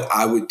what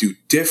I would do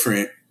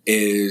different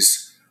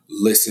is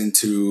listen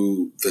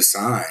to the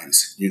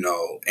signs,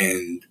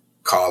 and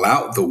call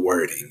out the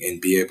wording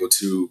and be able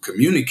to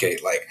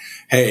communicate like,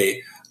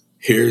 hey,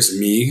 here's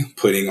me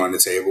putting on the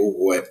table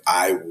what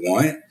I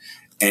want,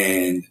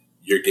 and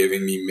you're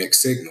giving me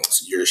mixed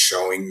signals. You're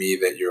showing me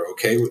that you're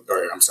okay with,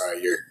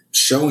 you're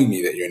showing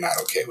me that you're not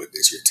okay with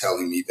this. You're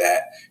telling me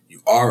that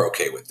you are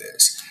okay with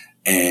this.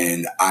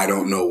 And I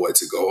don't know what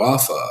to go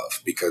off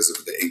of because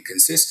of the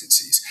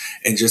inconsistencies,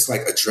 and just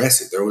like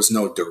address it. There was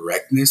no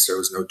directness. There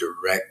was no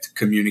direct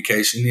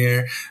communication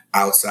there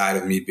outside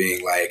of me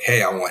being like,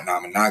 hey, I want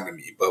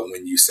non-monogamy. But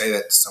when you say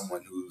that to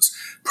someone who's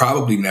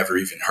probably never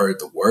even heard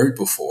the word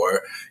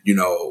before,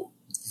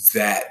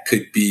 that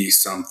could be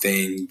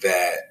something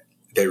that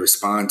they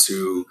respond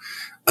to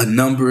a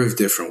number of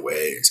different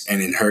ways.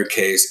 And in her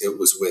case, it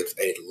was with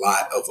a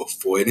lot of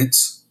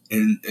avoidance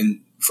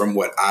in from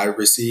what I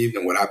received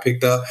and what I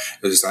picked up.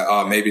 It was just like,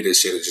 oh, maybe this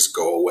shit will just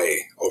go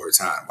away over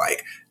time,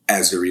 like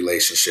as the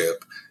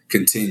relationship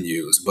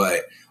continues.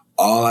 But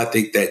all I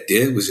think that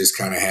did was just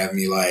kind of have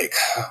me like,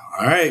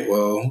 all right,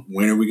 well,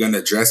 when are we going to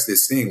address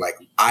this thing? Like,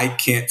 I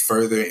can't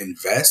further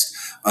invest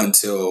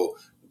until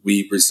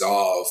we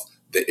resolve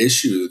the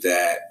issue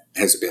that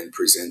has been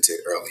presented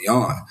early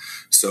on.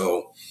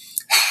 So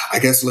I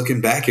guess looking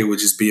back, it would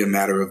just be a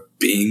matter of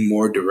being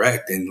more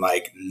direct and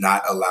like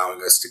not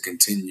allowing us to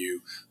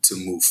continue to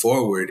move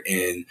forward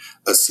in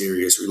a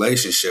serious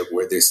relationship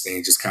where this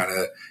thing just kind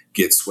of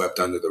gets swept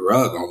under the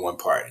rug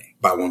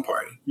by one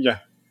party. Yeah.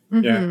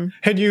 Mm-hmm. Yeah.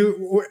 Had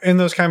you, in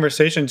those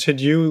conversations, had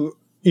you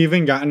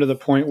even gotten to the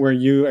point where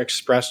you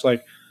expressed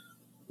like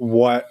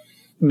what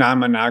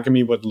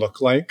non-monogamy would look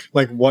like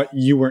what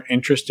you were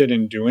interested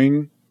in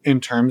doing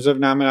in terms of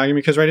non-monogamy?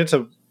 Because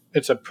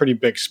it's a pretty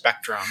big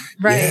spectrum.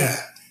 Right. Yeah.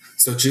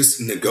 So just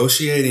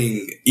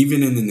negotiating,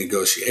 even in the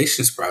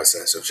negotiations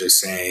process of just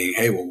saying,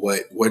 hey, well,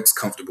 what's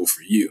comfortable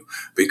for you?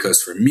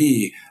 Because for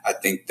me, I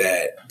think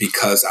that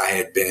because I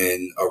had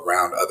been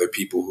around other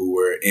people who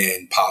were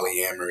in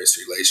polyamorous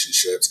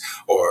relationships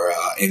or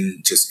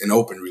in just an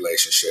open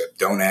relationship,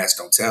 don't ask,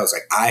 don't tell. It's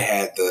like I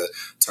had the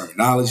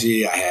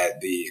terminology, I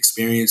had the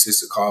experiences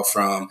to call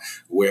from,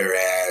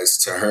 whereas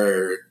to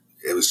her,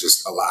 it was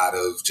just a lot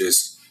of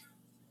just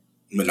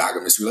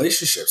monogamous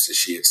relationships that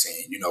she had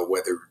seen,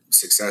 whether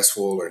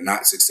successful or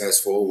not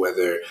successful,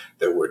 whether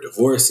there were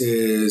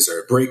divorces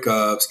or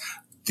breakups.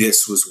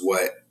 This was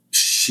what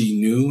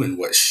she knew and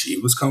what she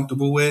was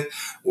comfortable with.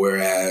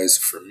 Whereas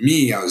for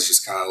me, I was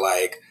just kind of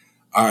like,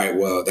 all right,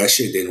 well, that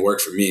shit didn't work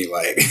for me.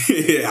 Like,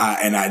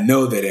 and I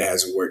know that it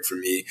hasn't worked for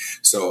me.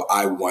 So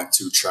I want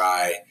to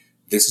try.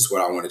 This is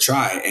what I want to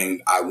try.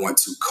 And I want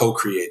to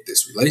co-create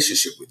this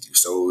relationship with you.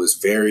 So it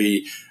was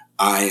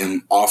I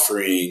am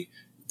offering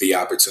the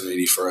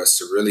opportunity for us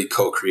to really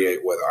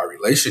co-create what our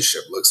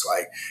relationship looks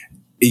like,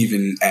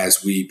 even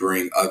as we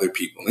bring other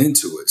people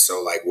into it.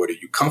 So like, what are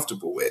you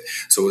comfortable with?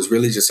 So it was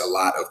really just a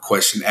lot of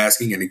question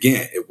asking. And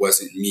again, it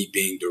wasn't me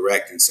being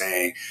direct and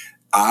saying,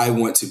 I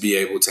want to be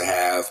able to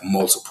have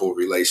multiple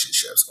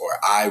relationships, or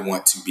I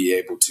want to be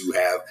able to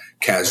have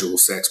casual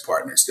sex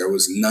partners. There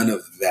was none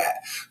of that.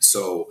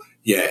 So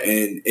yeah,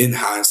 and in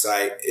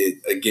hindsight,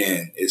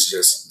 it's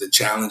just the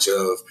challenge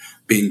of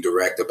being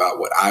direct about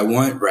what I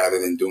want rather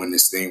than doing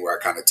this thing where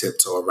I kind of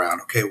tiptoe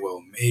around, okay,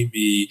 well,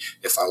 maybe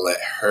if I let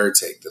her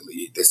take the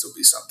lead, this will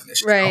be something that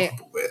she's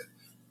comfortable with.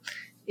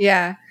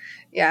 Yeah.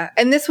 Yeah.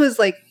 And this was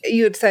like,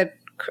 you had said,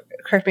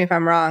 correct me if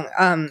I'm wrong,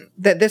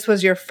 that this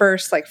was your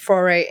first like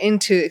foray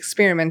into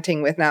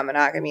experimenting with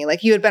non-monogamy.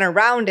 Like you had been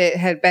around it,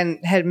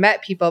 had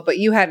met people, but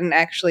you hadn't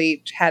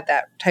actually had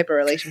that type of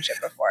relationship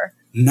before.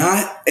 And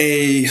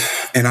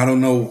I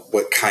don't know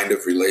what kind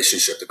of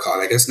relationship to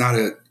call it. I guess not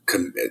a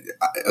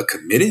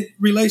committed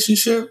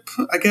relationship,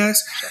 I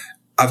guess. Sure.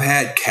 I've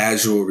had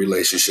casual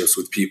relationships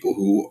with people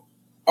who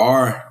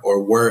are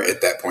or were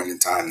at that point in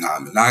time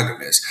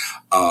non-monogamous.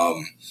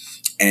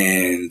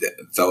 And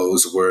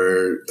those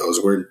were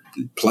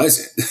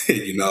pleasant, So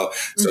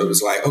mm-hmm. It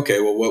was like, okay,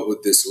 well, what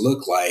would this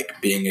look like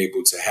being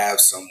able to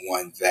have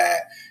someone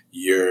that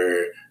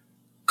you're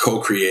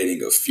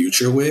co-creating a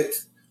future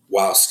with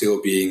while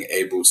still being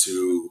able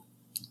to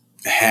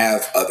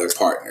have other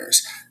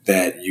partners?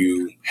 that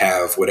you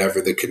have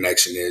whatever the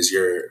connection is,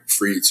 you're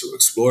free to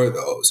explore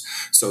those.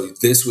 So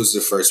this was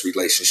the first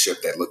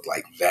relationship that looked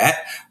like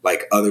that.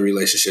 Like other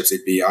relationships,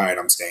 it'd be, all right,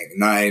 I'm staying the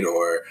night,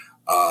 or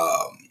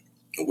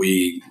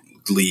we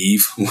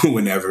leave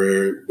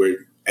whenever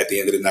we're at the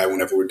end of the night,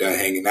 whenever we're done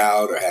hanging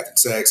out or having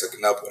sex,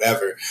 hooking up,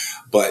 whatever.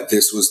 But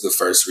this was the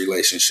first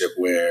relationship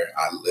where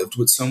I lived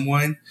with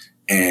someone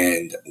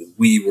and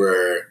we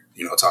were,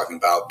 talking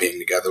about being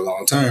together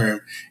long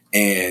term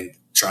and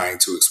trying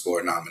to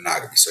explore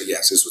non-monogamy. So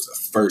yes, this was the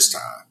first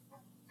time.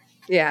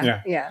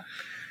 Yeah.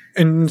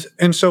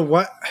 And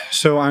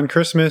so on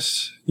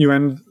Christmas you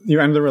end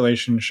the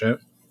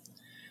relationship.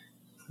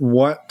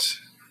 What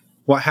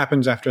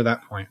happens after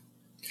that point?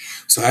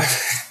 So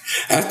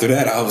after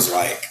that, I was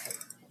like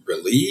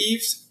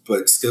relieved,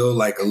 but still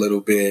like a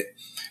little bit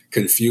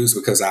confused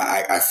because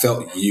I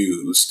felt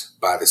used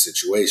by the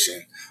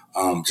situation,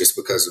 just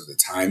because of the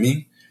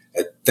timing.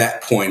 At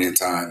that point in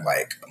time,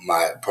 like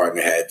my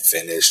partner had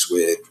finished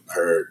with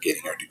her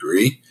getting her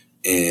degree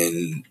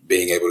and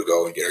being able to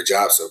go and get her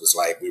job. So it was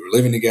like we were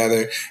living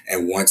together.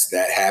 And once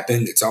that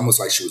happened, it's almost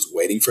like she was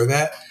waiting for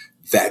that.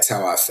 That's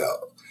how I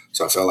felt.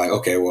 So I felt like,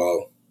 okay,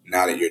 well,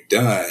 now that you're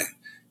done,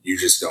 you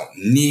just don't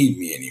need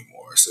me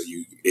anymore. So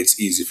it's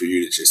easy for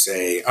you to just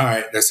say, all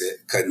right, that's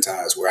it. Cutting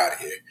ties. We're out of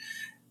here.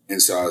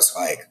 And so I was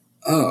like,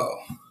 oh.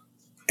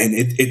 And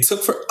it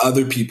took for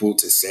other people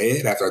to say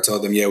it after I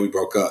told them, yeah, we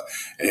broke up.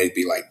 And they'd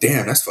be like,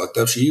 damn, that's fucked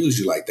up. She used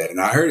you like that. And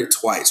I heard it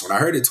twice. When I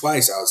heard it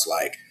twice, I was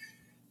like,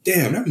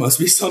 damn, there must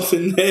be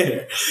something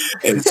there.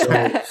 And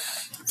so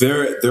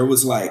there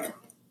was like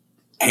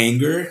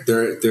anger.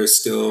 There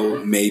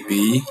still may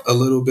be a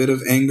little bit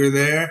of anger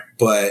there,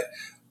 but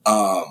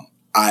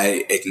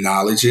I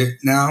acknowledge it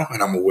now,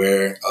 and I'm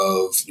aware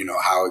of,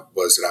 how it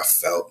was that I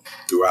felt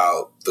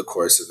throughout the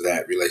course of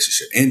that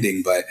relationship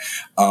ending. But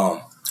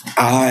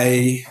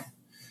I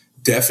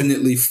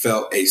definitely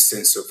felt a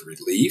sense of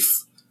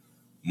relief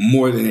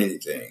more than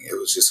anything. It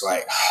was just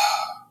like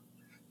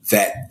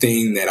that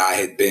thing that I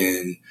had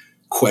been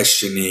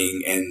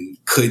questioning and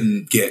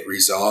couldn't get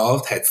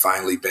resolved had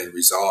finally been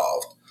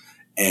resolved.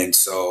 And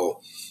so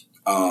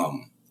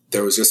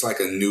there was just like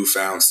a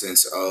newfound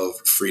sense of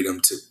freedom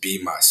to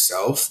be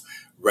myself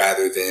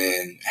rather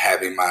than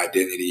having my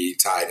identity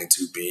tied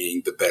into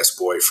being the best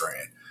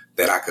boyfriend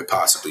that I could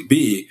possibly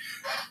be,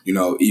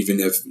 even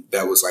if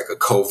that was like a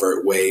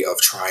covert way of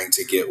trying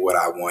to get what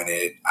I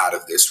wanted out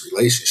of this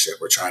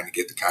relationship, or trying to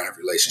get the kind of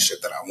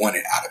relationship that I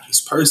wanted out of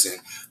this person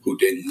who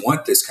didn't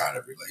want this kind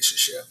of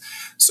relationship.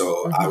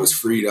 So I was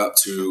freed up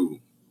to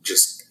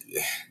just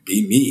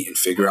be me and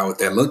figure out what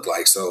that looked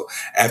like. So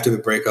after the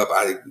breakup,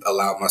 I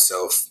allowed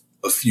myself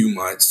a few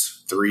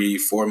months,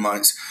 3-4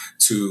 months,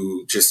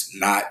 to just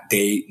not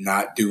date,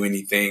 not do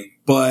anything.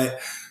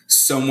 But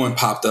someone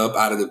popped up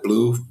out of the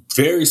blue,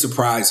 very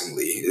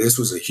surprisingly. This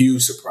was a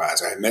huge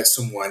surprise. I met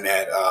someone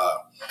at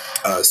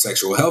a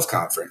sexual health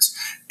conference,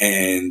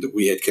 and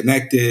we had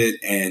connected,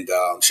 and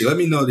she let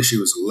me know that she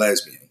was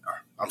lesbian.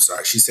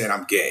 She said,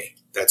 I'm gay.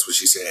 That's what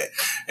she said.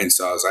 And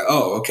so I was like,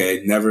 oh,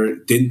 okay.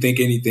 Didn't think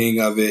anything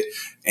of it,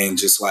 and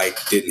just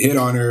like didn't hit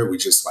on her. We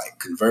just like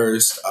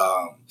conversed.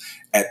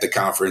 At the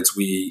conference,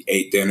 we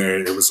ate dinner.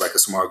 It was like a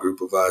small group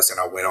of us, and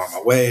I went on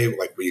my way.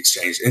 Like, we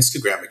exchanged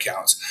Instagram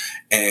accounts,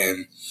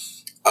 and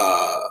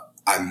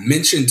I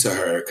mentioned to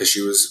her,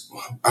 because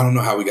I don't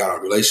know how we got on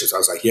relationships. I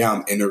was like, yeah,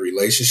 I'm in a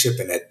relationship.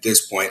 And at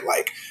this point,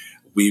 like,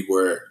 we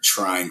were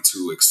trying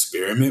to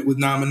experiment with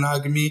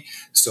non-monogamy.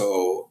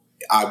 So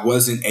I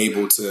wasn't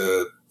able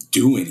to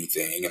do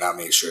anything, and I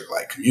made sure to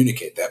like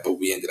communicate that, but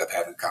we ended up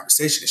having a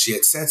conversation, and she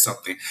had said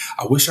something.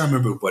 I wish I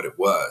remembered what it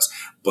was,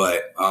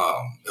 but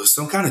it was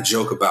some kind of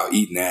joke about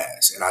eating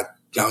ass. And I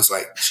was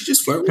like, she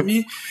just flirt with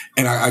me?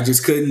 And I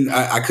just couldn't,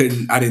 I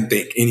didn't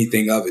think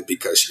anything of it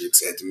because she had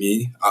said to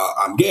me,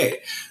 I'm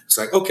gay. It's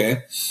like,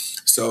 okay.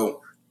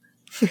 So.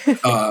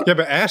 Yeah,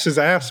 but ass is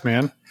ass,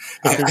 man.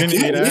 If you're gonna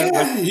eat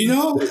ass,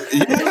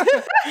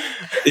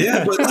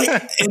 yeah, but like,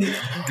 and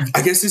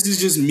I guess this is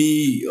just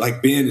me,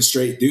 like, being a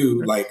straight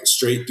dude. Like, a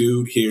straight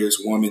dude hears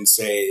women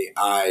say,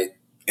 I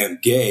am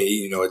gay,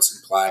 it's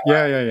implied.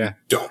 Yeah.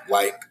 Don't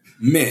like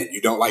men.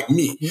 You don't like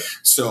me.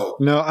 So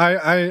no,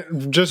 I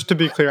just to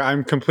be clear,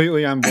 I'm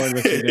completely on board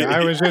with you.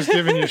 I was just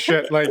giving you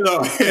shit. Like,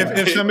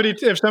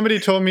 if somebody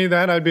told me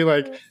that, I'd be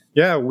like,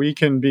 yeah, we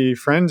can be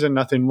friends and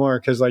nothing more,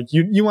 because like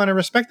you want to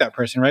respect that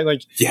person, right?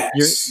 Like,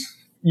 yes.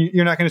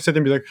 You're not going to sit there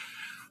and be like,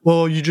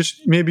 well, you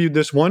just, maybe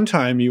this one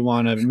time you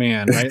want a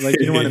man, right? Like,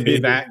 you don't want to be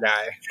that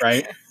guy,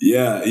 right?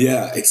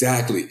 Yeah,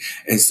 exactly.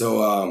 And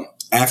so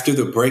after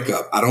the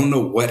breakup, I don't know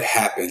what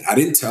happened. I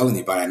didn't tell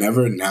anybody. I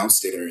never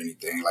announced it or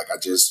anything. Like,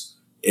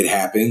 it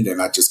happened, and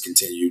I just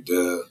continued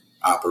to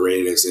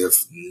operate as if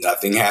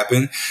nothing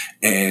happened.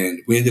 And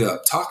we ended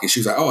up talking. She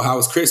was like, oh, how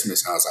was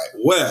Christmas? And I was like,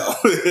 well,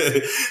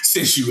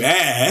 since you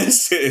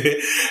asked.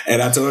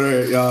 And I told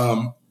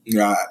her,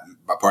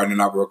 my partner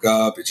and I broke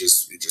up. It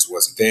just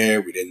wasn't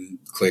there. We didn't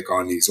click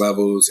on these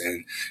levels,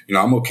 and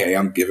I'm okay.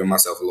 I'm giving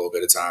myself a little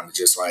bit of time to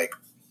just like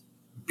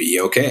be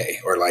okay,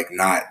 or like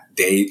not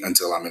date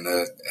until I'm in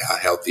a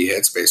healthy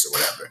headspace or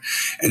whatever.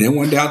 And then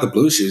one day out the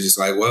blue, she was just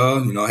like,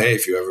 well, hey,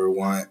 if you ever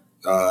want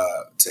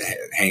to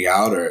hang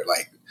out, or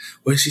like,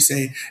 what did she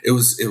say? It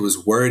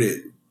was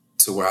worded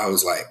to where I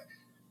was like,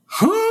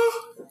 huh?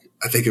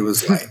 I think it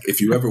was like, if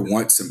you ever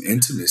want some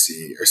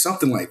intimacy or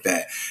something like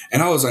that.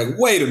 And I was like,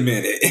 wait a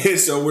minute. And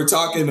so we're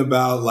talking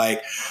about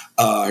like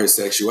her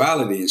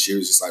sexuality. And she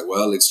was just like,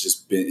 well,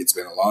 it's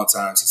been a long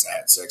time since I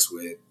had sex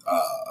with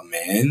a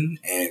man.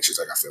 And she was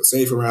like, I feel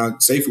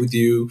safe with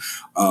you.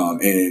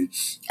 And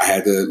I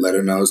had to let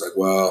her know, I was like,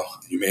 well,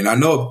 you may not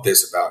know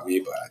this about me,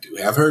 but I do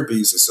have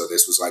herpes. And so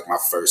this was like my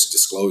first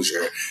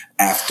disclosure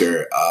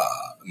after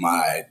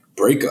my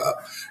breakup.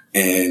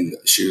 And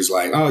she was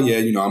like, oh, yeah,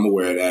 I'm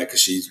aware of that, because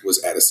she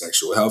was at a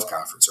sexual health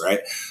conference,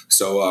 right?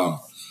 So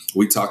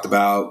we talked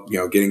about,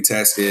 getting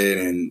tested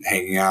and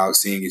hanging out,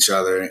 seeing each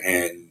other,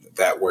 and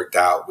that worked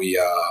out.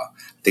 I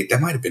think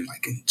that might have been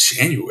like in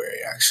January,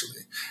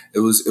 actually. It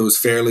was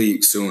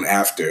fairly soon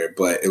after,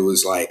 but it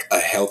was like a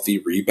healthy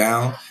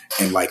rebound,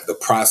 and like the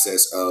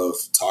process of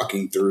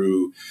talking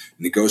through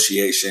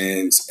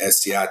negotiations,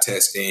 STI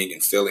testing,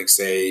 and feeling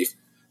safe,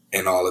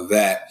 and all of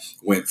that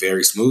went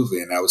very smoothly.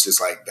 And that was just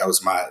like, that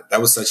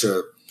was such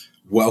a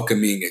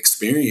welcoming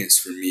experience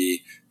for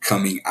me,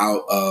 coming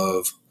out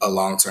of a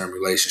long-term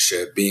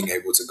relationship, being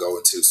able to go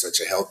into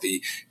such a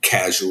healthy,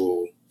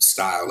 casual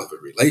style of a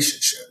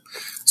relationship.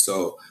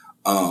 So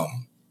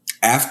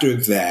after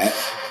that,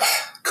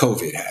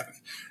 COVID happened.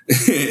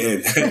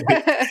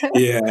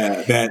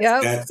 Yeah,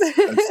 that's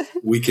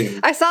we can.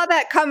 I saw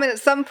that coming at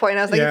some point.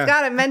 I was like, you've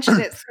got to mention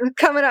it. It's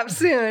coming up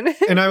soon.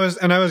 and I was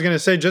going to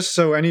say, just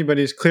so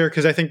anybody's clear,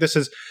 because I think this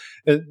is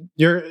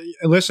your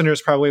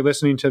listeners probably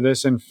listening to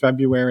this in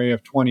February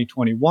of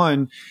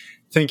 2021,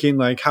 thinking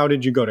like, how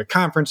did you go to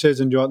conferences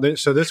and do all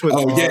this? So this was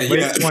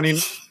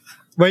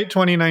late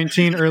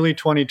 2019, early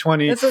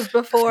 2020. This was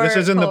before. This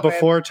is in COVID. the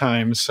before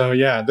times. So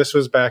yeah, this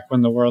was back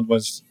when the world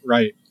was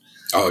right.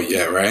 Oh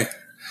yeah, right.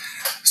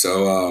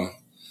 So,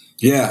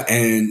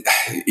 and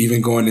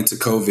even going into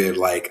COVID,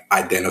 like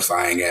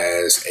identifying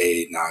as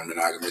a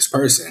non-monogamous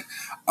person,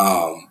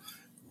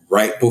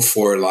 right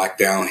before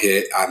lockdown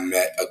hit, I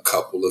met a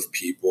couple of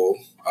people,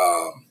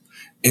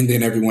 and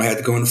then everyone had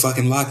to go into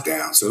fucking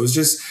lockdown. So it was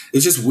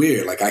just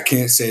weird. Like, I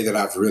can't say that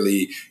I've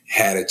really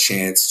had a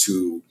chance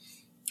to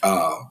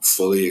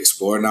fully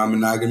explore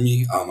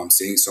non-monogamy. I'm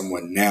seeing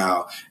someone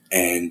now,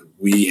 and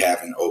we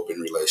have an open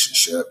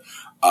relationship.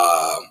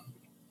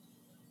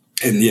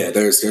 And yeah,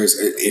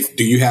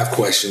 do you have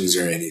questions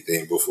or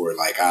anything before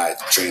like I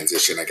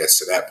transition, I guess,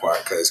 to that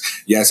part? Because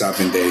yes, I've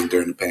been dating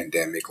during the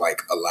pandemic,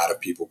 like a lot of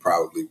people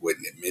probably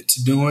wouldn't admit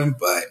to doing,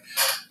 but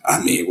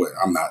I mean,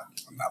 I'm not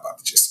about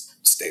to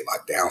just stay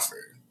locked down for.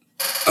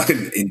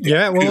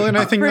 Yeah, well, and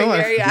I think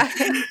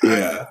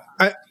yeah.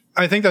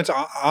 I think that's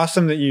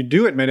awesome that you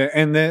do admit it,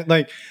 and that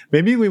like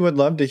maybe we would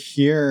love to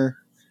hear,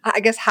 I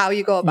guess, how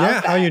you go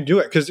about that. How you do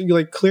it, because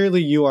like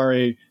clearly you are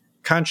a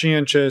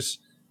conscientious,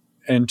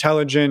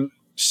 intelligent,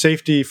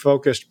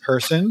 safety-focused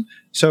person.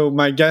 So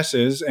my guess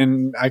is,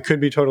 and I could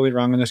be totally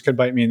wrong, and this could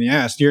bite me in the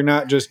ass, you're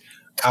not just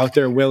out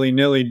there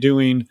willy-nilly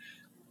doing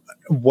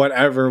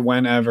whatever,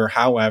 whenever,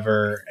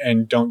 however,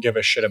 and don't give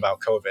a shit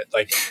about COVID.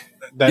 Like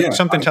that,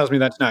 something tells me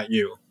that's not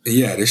you.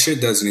 Yeah, this shit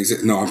doesn't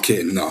exist. No, I'm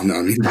kidding. No.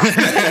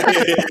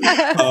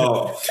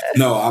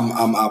 No,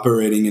 I'm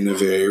operating in a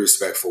very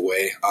respectful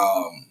way.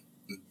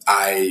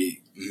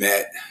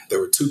 There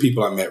were two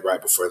people I met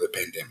right before the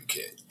pandemic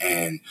hit.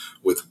 And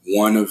with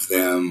one of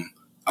them,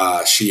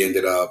 she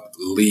ended up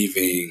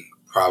leaving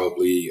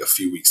probably a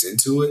few weeks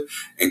into it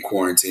and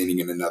quarantining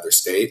in another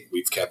state.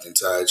 We've kept in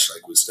touch.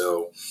 Like we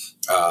still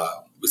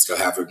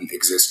have an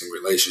existing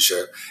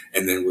relationship.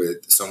 And then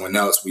with someone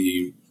else,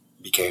 we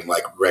became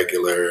like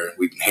regular.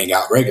 We hang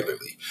out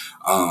regularly.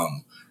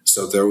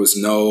 So there was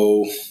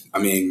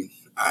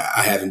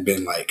I haven't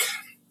been like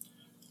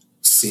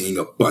seeing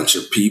a bunch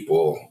of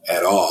people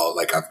at all.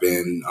 Like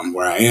I'm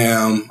where I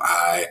am.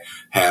 I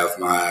have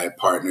my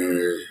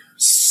partner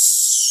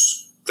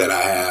that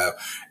I have,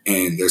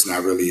 and there's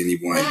not really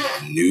anyone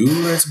new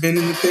that's been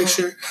in the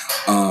picture.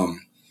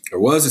 There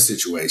was a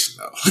situation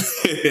though.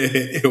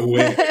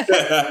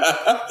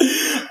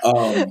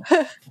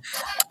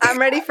 I'm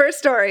ready for a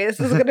story. This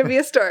is going to be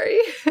a story.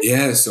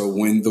 Yeah. So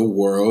when the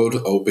world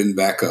opened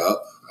back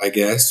up, I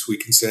guess we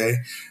can say,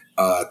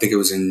 I think it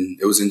was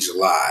in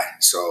July.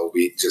 So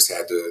we just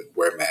had to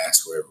wear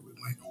masks wherever we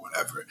went or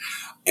whatever.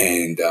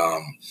 And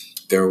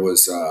there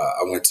was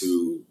I went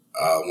to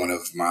one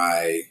of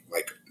my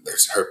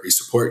there's herpes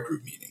support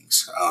group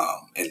meetings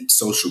and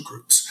social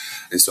groups.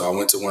 And so I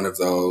went to one of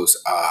those.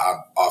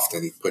 I'm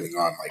often putting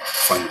on like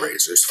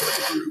fundraisers for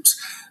the groups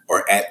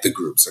or at the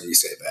groups. Let me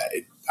say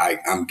that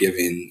I'm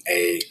given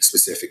a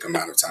specific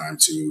amount of time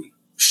to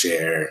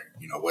share,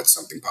 what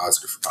something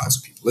positive for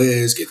positive people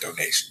is, get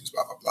donations,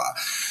 blah, blah, blah.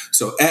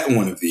 So at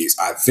one of these,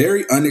 I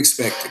very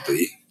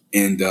unexpectedly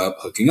end up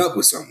hooking up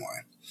with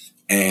someone.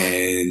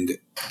 And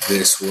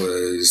this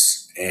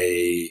was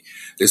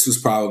this was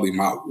probably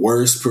my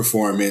worst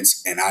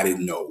performance, and I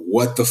didn't know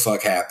what the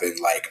fuck happened.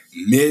 Like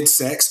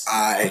mid-sex,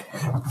 I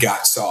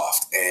got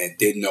soft and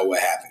didn't know what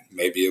happened.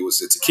 Maybe it was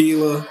the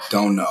tequila,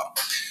 don't know.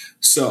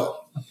 So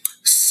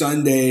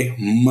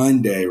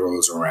Monday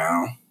rolls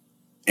around,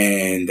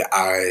 and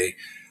I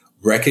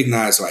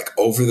recognized, like,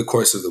 over the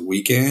course of the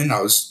weekend,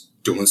 I was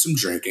doing some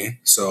drinking,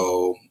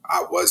 so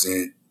I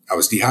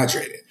was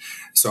dehydrated.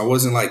 So I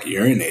wasn't like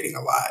urinating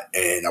a lot,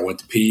 and I went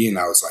to pee, and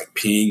I was like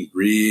peeing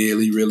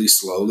really, really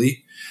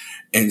slowly.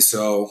 And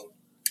so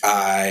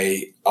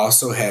I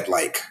also had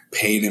like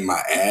pain in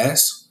my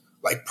ass,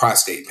 like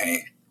prostate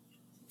pain.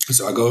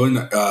 So I go in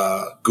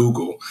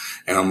Google,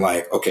 and I'm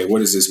like, okay, what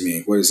does this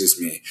mean? What does this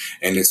mean?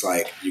 And it's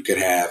like, you could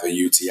have a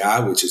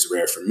UTI, which is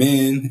rare for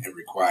men and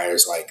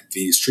requires like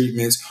these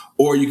treatments,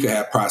 or you could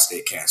have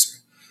prostate cancer.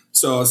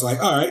 So I was like,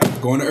 all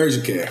right, going to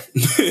urgent care.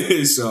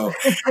 So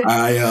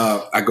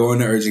I go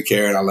into urgent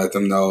care, and I let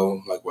them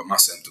know like what my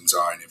symptoms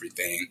are and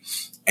everything.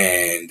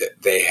 And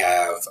they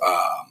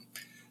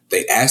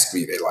ask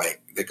me,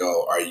 they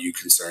go, are you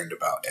concerned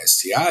about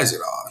STIs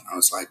at all? And I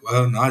was like,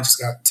 well, no, I just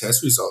got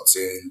test results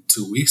in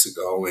 2 weeks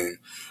ago, and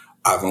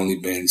I've only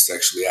been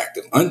sexually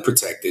active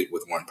unprotected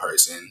with one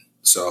person.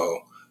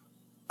 So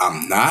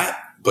I'm not,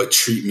 but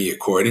treat me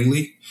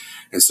accordingly.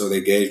 And so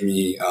they gave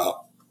me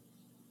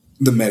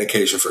the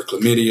medication for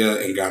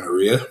chlamydia and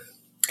gonorrhea.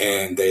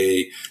 And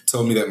they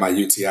told me that my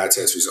UTI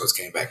test results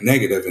came back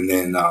negative. And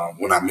then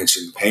when I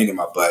mentioned the pain in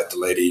my butt, the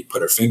lady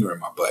put her finger in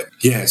my butt.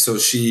 Yeah, so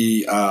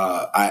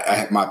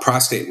my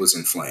prostate was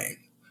inflamed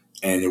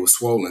and it was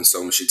swollen.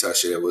 So when she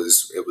touched it, I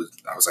was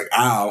like,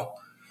 ow.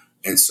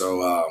 And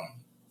so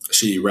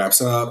she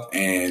wraps up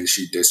and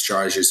she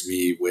discharges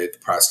me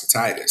with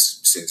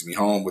prostatitis, sends me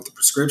home with the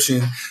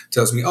prescription,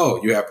 tells me, oh,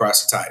 you have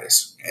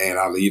prostatitis. And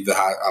I leave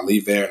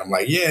there and I'm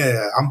like,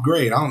 yeah, I'm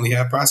great. I only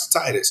have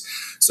prostatitis.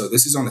 So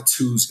this is on a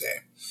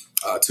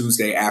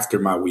Tuesday after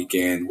my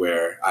weekend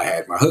where I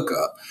had my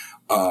hookup.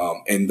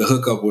 And the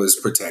hookup was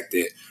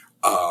protected.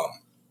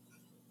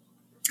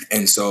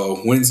 And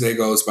so Wednesday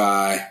goes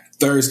by,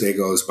 Thursday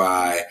goes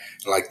by,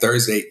 and like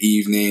Thursday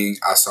evening,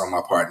 I saw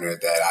my partner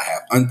that I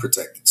have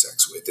unprotected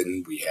sex with,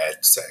 and we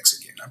had sex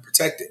again,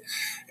 unprotected.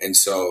 And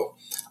so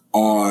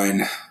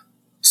on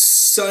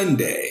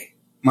Sunday,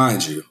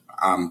 mind you,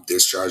 I'm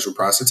discharged with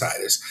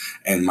prostatitis,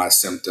 and my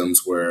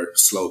symptoms were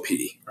slow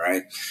pee,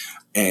 right?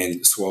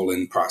 And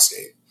swollen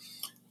prostate.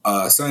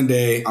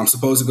 Sunday, I'm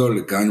supposed to go to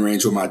the gun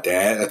range with my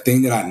dad, a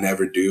thing that I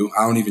never do.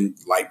 I don't even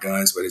like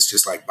guns, but it's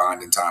just like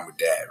bonding time with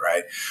dad,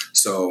 right?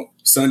 So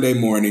Sunday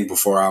morning,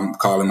 before I'm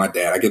calling my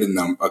dad, I get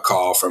a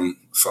call from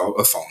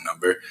a phone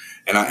number,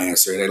 and I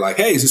answer. They're like,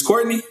 hey, is this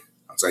Courtney?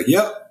 I was like,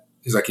 yep.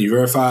 He's like, can you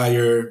verify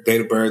your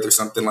date of birth or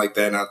something like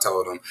that? And I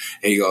told him,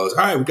 and he goes, all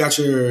right, we got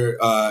your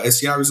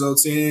STI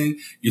results in.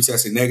 You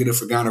tested negative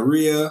for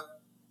gonorrhea.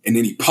 And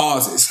then he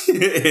pauses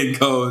and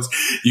goes,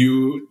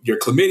 your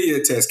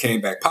chlamydia test came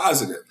back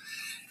positive.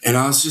 And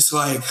I was just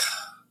like,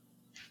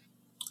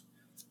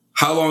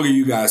 how long are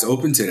you guys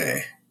open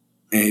today?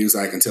 And he was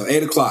like, until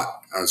 8:00.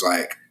 I was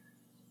like,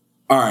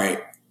 all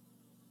right,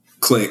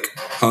 click,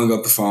 hung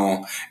up the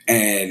phone.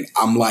 And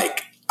I'm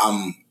like,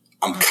 I'm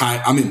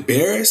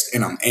embarrassed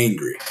and I'm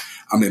angry.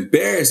 I'm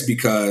embarrassed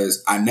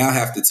because I now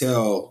have to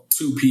tell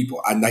two people.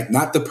 I'm like,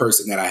 not the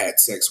person that I had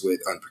sex with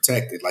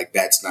unprotected. Like,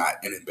 that's not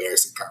an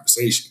embarrassing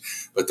conversation,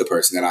 but the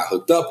person that I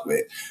hooked up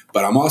with.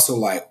 But I'm also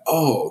like,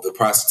 oh, the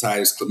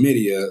prostatitis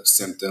chlamydia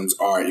symptoms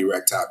are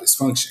erectile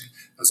dysfunction.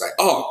 I was like,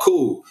 oh,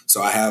 cool.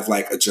 So I have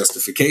like a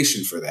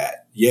justification for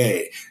that.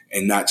 Yay.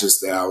 And not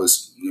just that I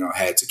was,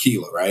 had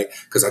tequila, right?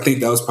 Because I think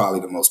that was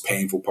probably the most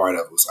painful part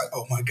of it, was like,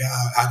 oh my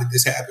God, how did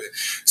this happen?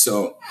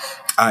 So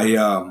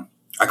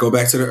I go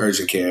back to the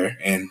urgent care,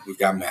 and we've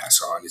got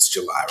masks on. It's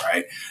July,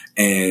 right?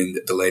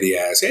 And the lady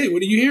asks, hey,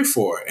 what are you here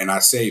for? And I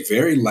say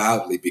very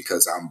loudly,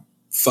 because I'm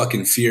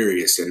fucking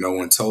furious that no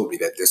one told me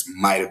that this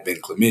might have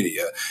been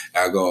chlamydia.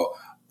 And I go,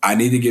 I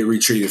need to get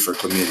retreated for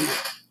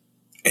chlamydia.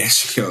 And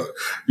she goes,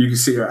 you can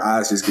see her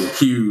eyes just get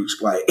huge,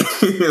 like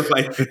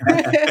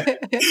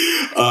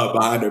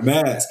behind her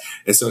mask.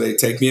 And so they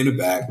take me in the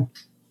back.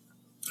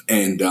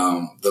 And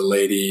the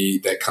lady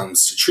that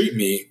comes to treat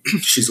me,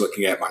 she's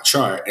looking at my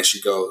chart, and she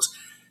goes,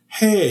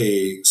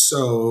 hey,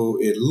 so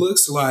it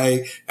looks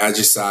like, I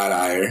just side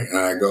eye her, and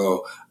I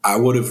go, I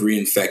would have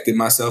reinfected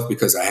myself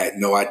because I had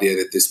no idea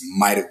that this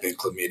might have been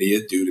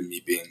chlamydia due to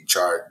me being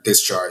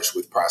discharged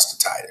with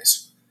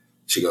prostatitis.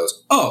 She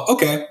goes, oh,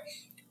 okay.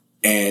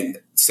 And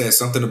says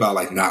something about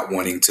like not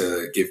wanting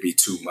to give me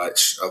too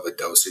much of a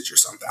dosage or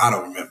something. I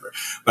don't remember.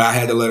 But I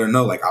had to let her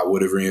know, like, I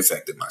would have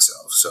reinfected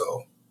myself.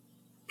 So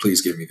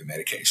please give me the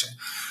medication.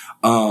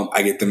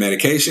 I get the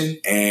medication,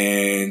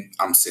 and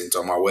I'm sent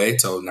on my way,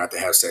 told not to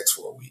have sex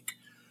for a week.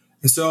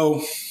 And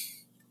so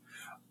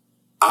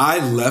I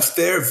left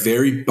there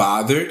very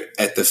bothered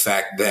at the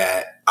fact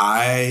that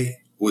I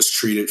was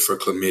treated for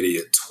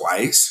chlamydia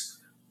twice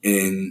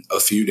in a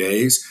few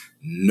days.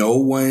 No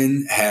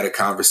one had a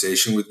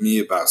conversation with me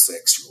about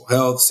sexual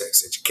health,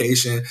 sex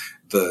education.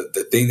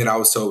 The thing that I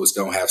was told was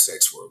don't have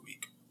sex for a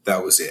week.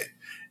 That was it.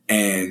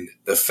 And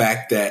the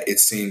fact that it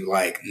seemed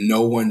like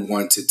no one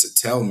wanted to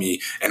tell me,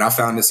 and I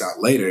found this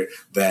out later,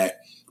 that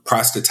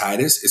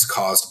prostatitis is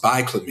caused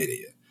by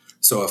chlamydia.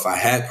 So if I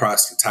had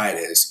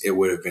prostatitis, it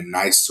would have been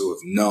nice to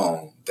have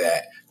known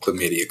that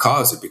chlamydia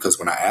caused it, because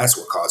when I asked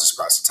what causes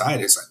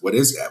prostatitis, like, what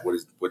is that?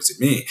 What does it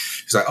mean?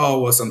 He's like,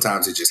 oh, well,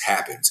 sometimes it just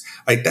happens.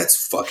 Like,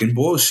 that's fucking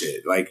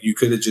bullshit. Like, you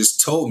could have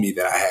just told me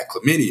that I had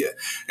chlamydia.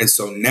 And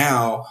so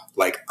now,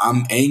 like,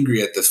 I'm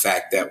angry at the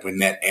fact that when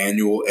that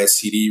annual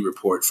STD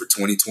report for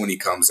 2020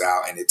 comes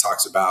out and it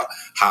talks about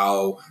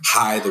how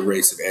high the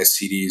rates of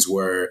STDs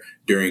were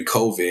during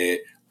COVID,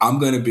 I'm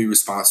going to be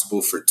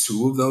responsible for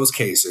 2 of those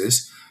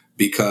cases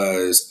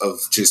because of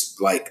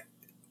just like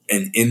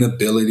an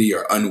inability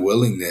or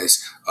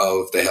unwillingness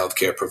of the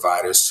healthcare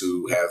providers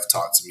who have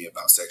talked to me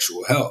about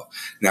sexual health.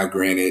 Now,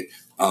 granted,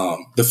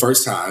 the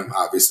first time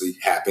obviously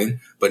happened,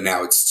 but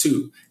now it's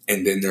 2.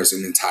 And then there's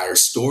an entire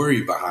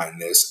story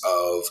behind this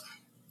of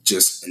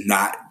just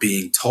not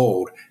being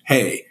told,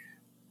 hey,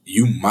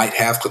 you might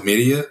have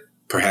chlamydia,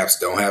 perhaps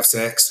don't have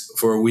sex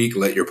for a week,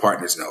 let your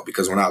partners know.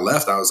 Because when I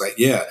left, I was like,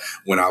 yeah,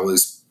 when I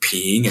was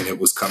peeing and it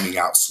was coming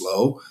out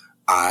slow,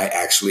 I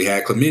actually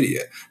had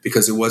chlamydia,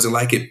 because it wasn't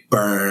like it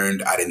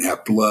burned. I didn't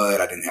have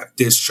blood. I didn't have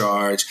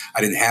discharge.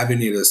 I didn't have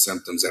any of the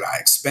symptoms that I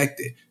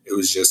expected. It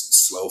was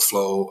just slow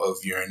flow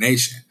of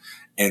urination.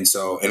 And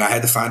I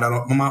had to find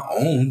out on my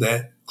own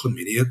that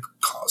chlamydia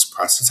caused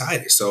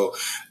prostatitis. So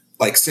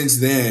like since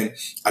then,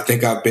 I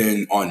think I've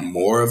been on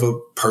more of a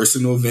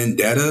personal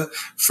vendetta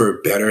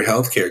for better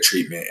healthcare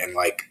treatment and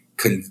like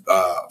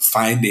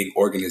finding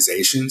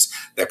organizations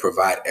that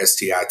provide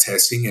STI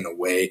testing in a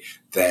way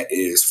that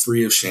is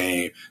free of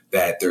shame,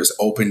 that there's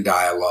open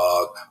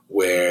dialogue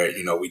where,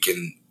 you know, we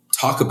can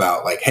talk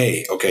about like,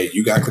 hey, okay,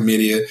 you got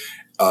chlamydia.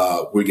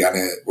 We're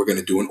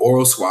gonna do an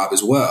oral swab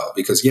as well,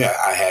 because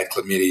I had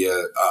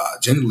chlamydia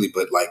generally,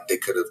 but like they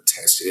could have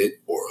tested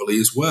it orally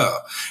as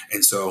well.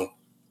 And so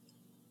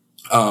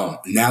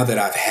now that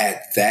I've had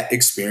that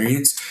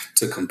experience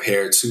to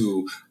compare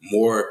to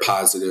more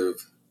positive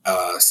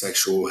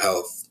sexual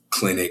health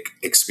clinic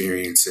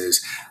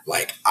experiences,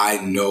 like I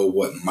know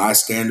what my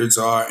standards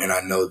are, and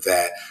I know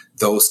that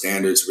those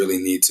standards really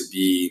need to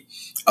be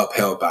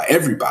upheld by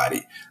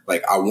everybody.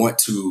 Like I want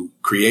to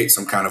create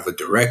some kind of a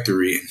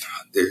directory,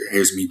 and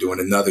here's me doing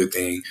another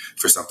thing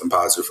for something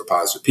positive for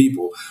positive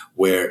people,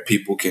 where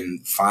people can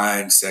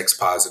find sex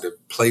positive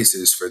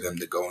places for them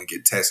to go and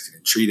get tested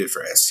and treated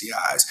for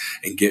STIs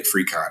and get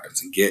free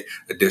condoms and get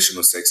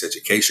additional sex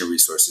education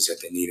resources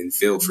that they need, and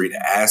feel free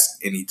to ask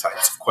any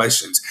types of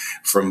questions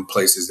from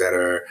places that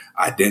are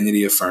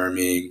identity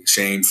affirming,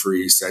 shame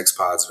free, sex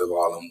positive,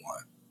 all in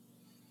one.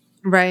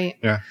 Right.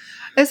 Yeah.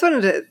 I just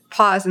wanted to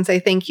pause and say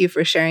thank you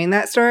for sharing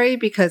that story,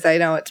 because I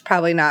know it's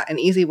probably not an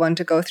easy one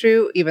to go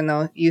through, even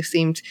though you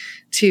seemed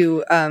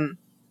to,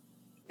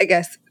 I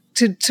guess,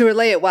 to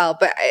relay it well.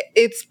 But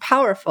it's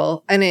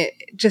powerful, and it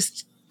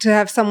just to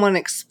have someone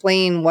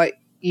explain what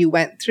you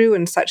went through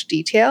in such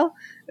detail.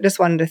 I just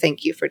wanted to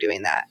thank you for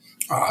doing that.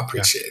 Oh, I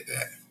appreciate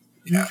that.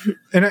 Yeah.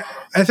 And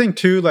I think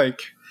too,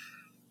 like,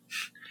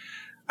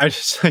 I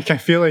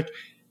feel like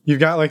you've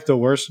got like the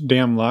worst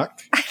damn luck,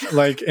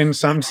 like in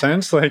some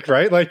sense, like,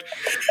 right. Like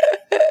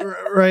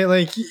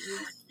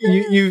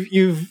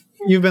you've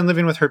been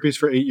living with herpes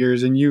for 8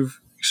 years, and you've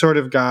sort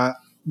of got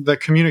the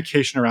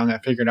communication around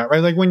that figured out,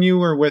 right? Like when you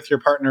were with your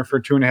partner for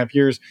 2.5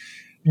 years,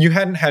 you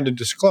hadn't had to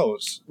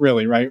disclose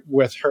really, right?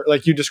 With her,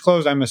 like you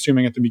disclosed, I'm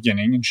assuming at the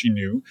beginning, and she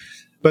knew,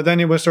 but then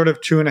it was sort of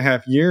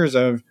 2.5 years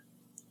of,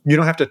 you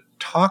don't have to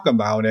talk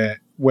about it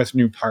with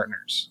new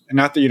partners. And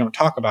not that you don't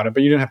talk about it,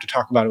 but you didn't have to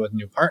talk about it with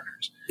new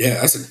partners.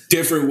 Yeah, that's a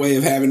different way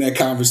of having that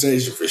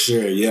conversation for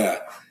sure. Yeah.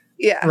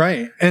 Yeah.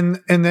 Right.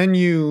 And then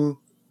you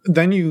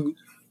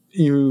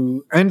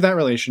end that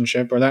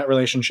relationship, or that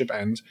relationship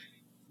ends.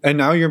 And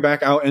now you're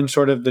back out in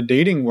sort of the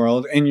dating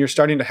world, and you're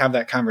starting to have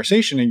that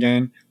conversation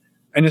again.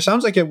 And it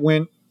sounds like it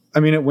went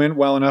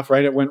well enough,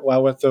 right? It went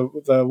well with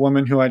the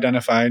woman who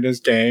identified as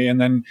gay.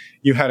 And then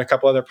you had a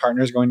couple other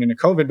partners going into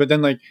COVID, but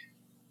then like,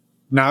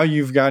 now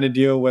you've got to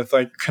deal with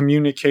like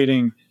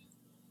communicating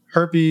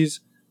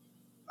herpes,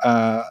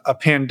 a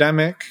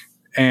pandemic,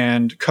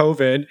 and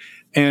COVID,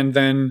 and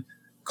then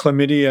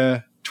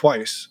chlamydia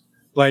twice,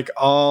 like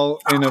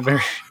all in a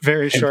very,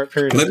 very short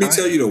period of time. Let me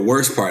tell you the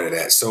worst part of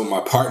that. So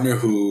my partner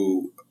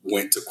who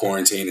went to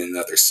quarantine in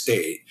another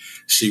state,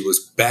 she was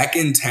back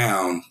in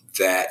town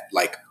that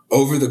like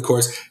over the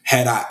course,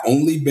 had I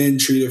only been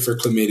treated for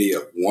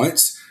chlamydia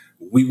once,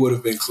 we would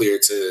have been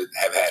cleared to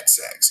have had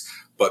sex.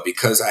 But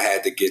because I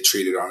had to get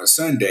treated on a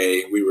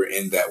Sunday, we were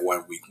in that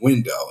 1 week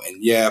window.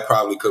 And I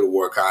probably could have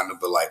wore a condom,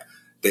 but like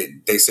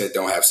they said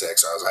don't have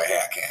sex. So I was like, hey,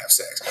 I can't have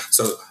sex.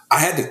 So I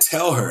had to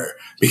tell her,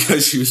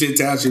 because she was in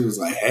town. She was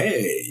like,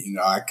 hey,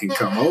 I can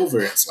come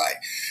over. It's like,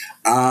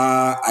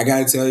 I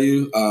got to tell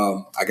you,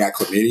 I got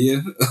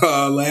chlamydia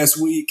last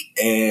week,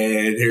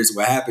 and here's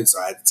what happened.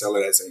 So I had to tell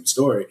her that same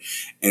story.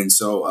 And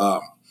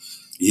so,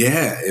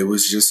 it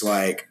was just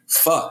like,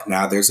 fuck,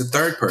 now there's a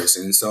third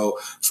person. So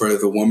for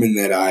the woman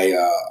that I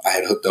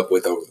had hooked up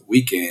with over the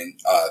weekend,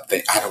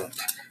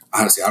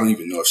 honestly, I don't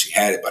even know if she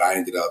had it, but I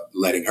ended up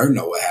letting her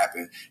know what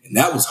happened. And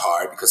that was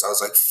hard because I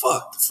was like,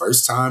 fuck, the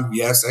first time we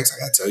had sex, I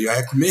got to tell you I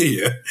had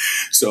chlamydia.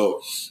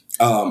 So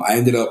I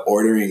ended up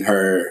ordering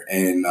her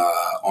an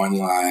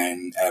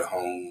online at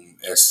home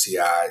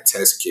STI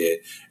test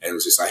kit. And it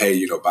was just like,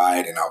 hey, buy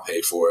it and I'll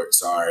pay for it.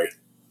 Sorry.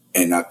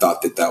 And I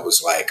thought that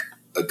was like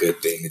a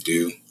good thing to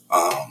do.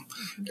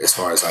 As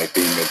far as like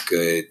being a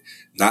good,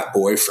 not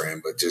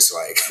boyfriend, but just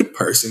like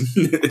person.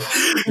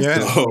 Yeah.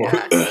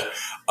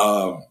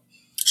 So,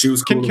 she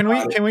was cool.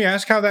 Can we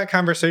ask how that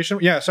conversation?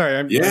 Yeah, sorry.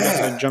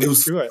 I jumped it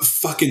was through it.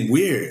 Fucking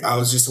weird. I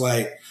was just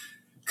like,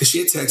 because she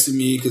had texted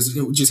me because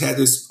we just had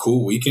this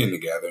cool weekend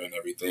together and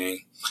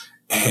everything,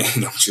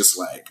 and I'm just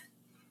like,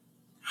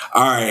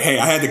 all right, hey,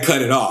 I had to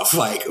cut it off,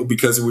 like,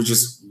 because we were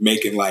just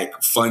making like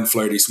fun,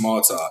 flirty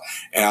small talk,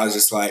 and I was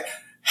just like,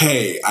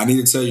 hey, I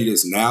need to tell you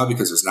this now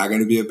because it's not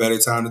going to be a better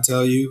time to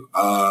tell you.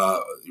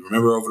 You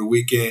remember over the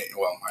weekend?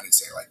 Well, I didn't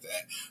say it like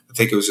that. I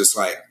think it was just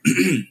like,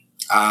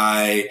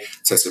 I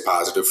tested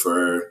positive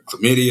for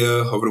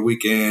chlamydia over the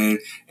weekend,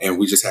 and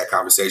we just had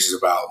conversations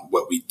about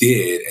what we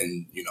did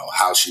and,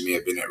 how she may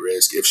have been at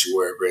risk, if she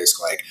were at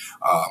risk, like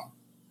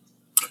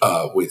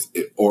with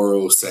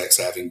oral sex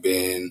having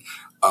been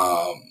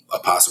a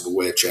possible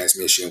way of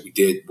transmission. We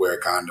did wear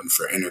a condom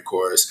for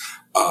intercourse,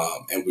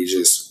 and we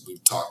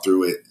talked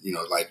through it,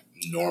 like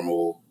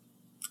normal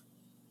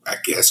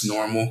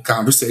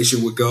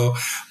conversation would go,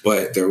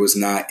 but there was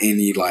not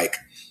any like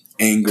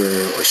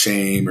anger or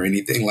shame or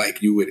anything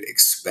like you would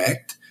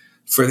expect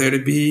for there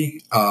to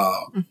be.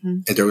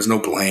 And there was no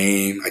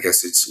blame. I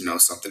guess it's,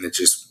 something that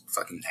just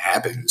fucking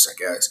happens, I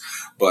guess.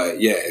 But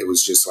yeah, it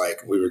was just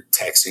like we were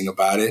texting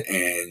about it,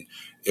 and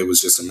it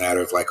was just a matter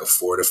of like a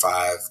 4 to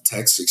 5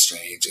 text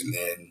exchange, and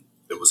then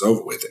it was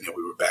over with, and then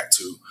we were back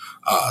to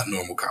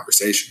normal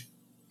conversation.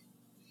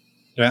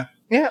 Yeah.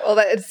 Yeah. Well,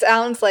 it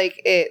sounds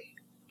like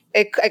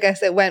I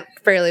guess it went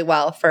fairly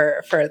well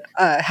for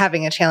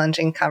having a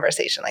challenging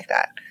conversation like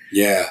that.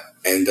 Yeah.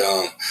 And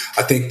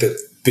I think the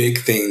big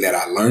thing that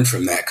I learned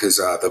from that, because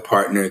the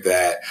partner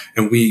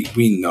and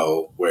we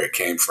know where it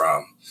came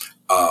from,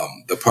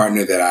 the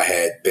partner that I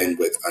had been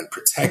with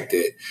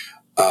unprotected,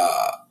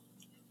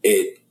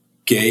 it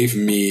gave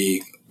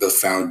me the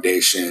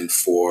foundation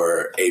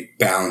for a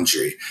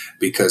boundary,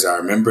 because I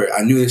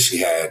knew that she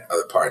had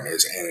other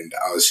partners, and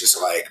I was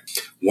just like,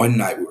 one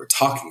night we were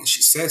talking and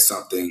she said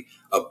something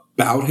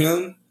about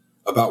him,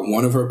 about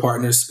one of her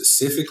partners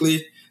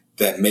specifically,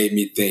 that made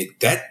me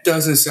think that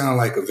doesn't sound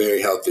like a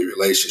very healthy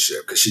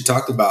relationship, because she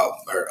talked about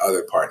her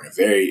other partner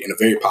in a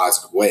very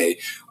positive way.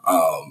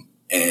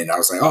 And I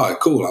was like, oh,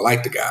 cool. I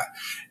like the guy.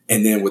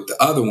 And then with the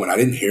other one, I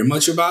didn't hear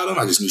much about him.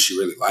 I just knew she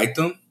really liked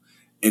him.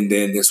 And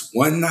then this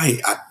one night,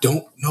 I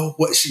don't know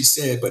what she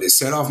said, but it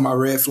set off my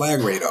red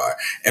flag radar.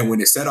 And when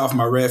it set off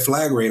my red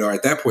flag radar,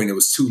 at that point, it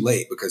was too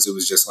late, because it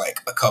was just like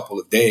a couple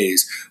of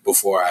days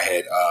before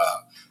I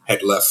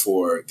had left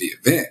for the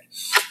event.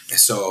 And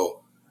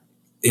so,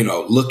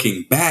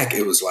 looking back,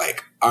 it was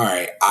like, all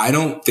right, I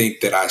don't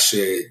think that I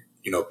should,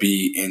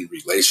 be in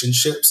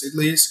relationships at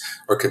least,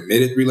 or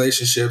committed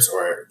relationships,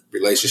 or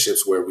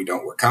relationships where we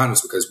don't wear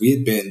condoms, because we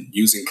had been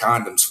using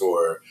condoms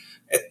for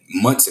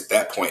months at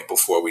that point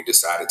before we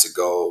decided to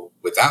go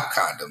without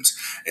condoms.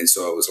 And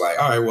so it was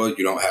like, all right, well,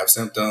 you don't have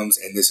symptoms.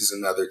 And this is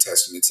another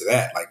testament to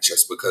that. Like,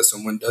 just because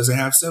someone doesn't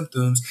have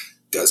symptoms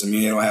doesn't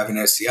mean they don't have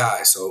an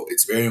STI. So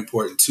it's very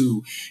important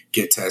to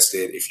get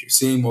tested. If you're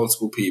seeing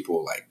multiple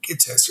people, like, get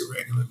tested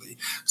regularly.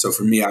 So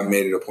for me, I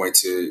made it a point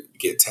to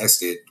get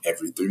tested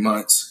every 3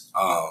 months.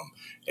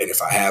 And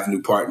if I have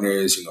new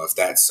partners, if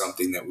that's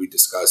something that we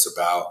discuss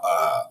about,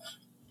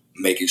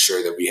 making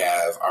sure that we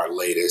have our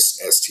latest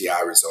STI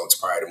results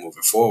prior to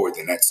moving forward,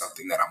 then that's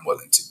something that I'm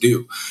willing to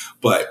do.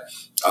 But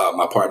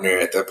my partner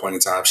at that point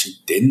in time, she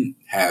didn't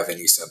have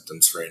any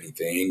symptoms for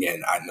anything.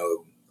 And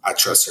I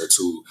trust her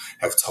to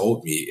have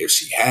told me if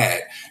she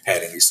had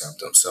any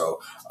symptoms. So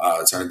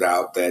it turned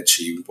out that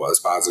she was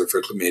positive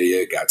for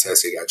chlamydia, got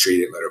tested, got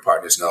treated, let her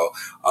partners know.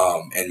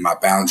 And my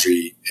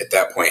boundary at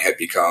that point had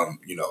become,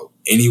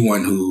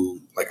 anyone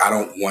who, like, I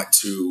don't want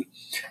to,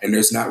 and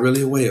there's not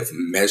really a way of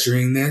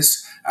measuring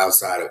this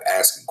outside of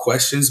asking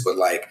questions, but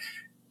like,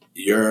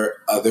 your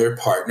other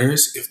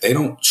partners, if they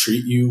don't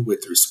treat you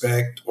with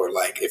respect, or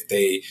like if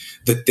the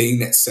thing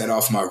that set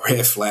off my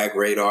red flag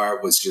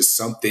radar was just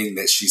something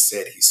that he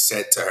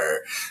said to her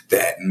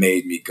that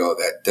made me go,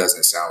 that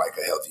doesn't sound like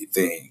a healthy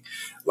thing.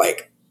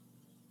 Like,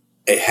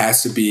 it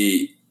has to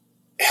be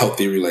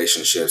healthy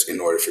relationships in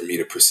order for me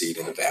to proceed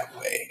in that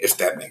way, if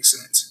that makes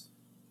sense.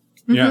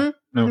 Yeah.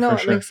 No, for it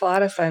sure. makes a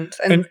lot of sense.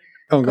 And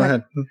go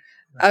ahead.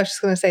 I was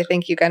just going to say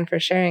thank you again for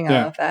sharing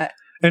all of that.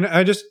 And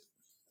I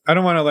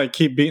don't want to like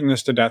keep beating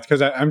this to death,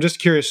 because I'm just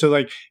curious. So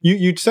like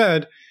you'd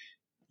said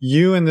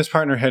you and this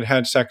partner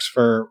had sex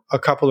for a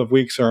couple of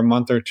weeks or a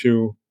month or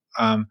two,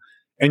 and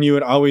you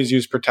would always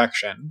use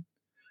protection.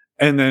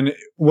 And then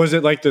was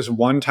it like this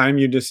one time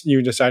you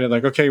decided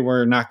like, okay,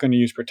 we're not going to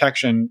use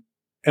protection,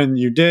 and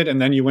you did,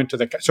 and then you went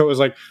to so it was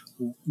like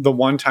the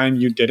one time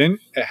you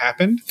didn't, it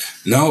happened?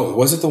 No, it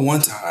wasn't the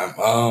one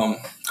time.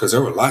 because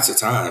there were lots of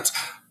times.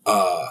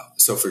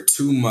 So for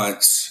 2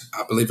 months,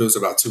 I believe it was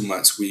about 2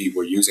 months, we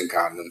were using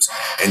condoms,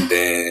 and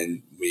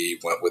then we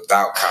went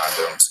without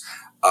condoms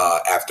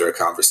after a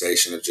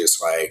conversation of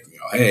just like,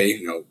 hey,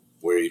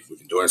 we've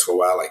been doing this for a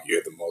while. Like,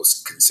 you're the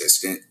most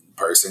consistent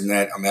person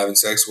that I'm having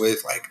sex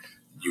with. Like,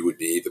 you would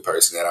be the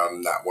person that I'm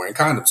not wearing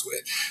condoms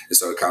with. And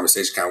so the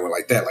conversation kind of went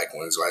like that. Like,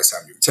 when's the last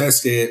time you were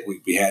tested?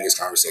 We had this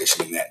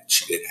conversation in that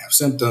she didn't have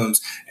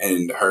symptoms,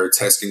 and her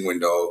testing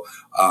window,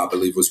 I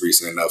believe, was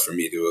recent enough for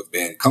me to have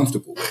been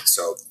comfortable with.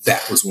 So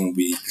that was when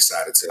we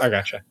decided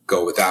to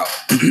go without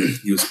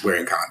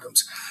wearing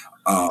condoms.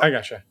 I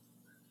gotcha.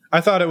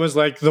 I thought it was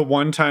like the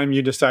one time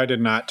you decided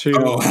not to,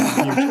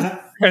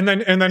 and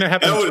then it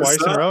happened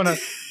twice in a row. And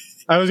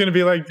I was going to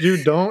be like,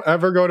 dude, don't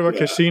ever go to a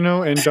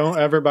casino and don't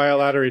ever buy a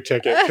lottery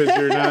ticket, because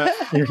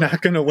you're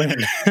not going to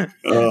win.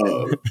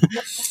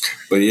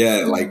 But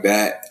yeah, like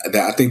that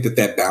I think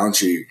that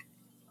boundary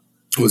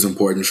was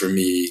important for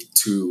me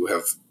to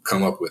have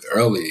come up with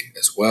early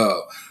as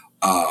well.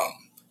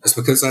 It's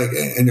because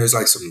and there's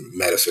like some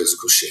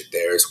metaphysical shit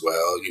there as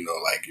well.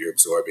 Like, you're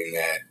absorbing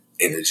that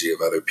energy of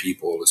other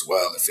people as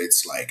well. If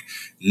it's like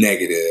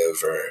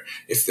negative, or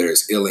if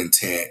there's ill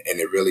intent, and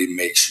it really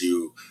makes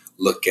you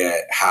look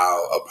at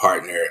how a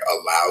partner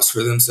allows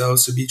for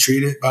themselves to be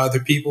treated by other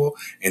people.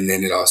 And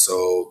then it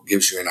also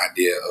gives you an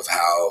idea of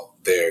how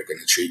they're going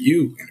to treat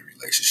you in a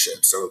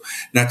relationship. So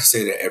not to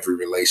say that every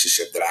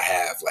relationship that I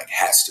have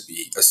has to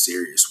be a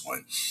serious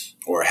one,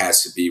 or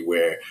has to be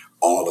where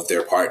all of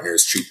their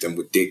partners treat them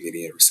with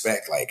dignity and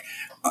respect. Like,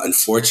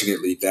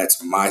 unfortunately,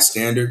 that's my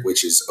standard,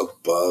 which is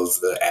above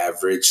the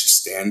average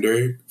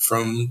standard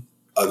from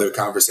other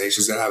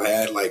conversations that I've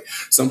had. Like,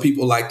 some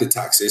people like the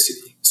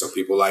toxicity. Some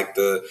people like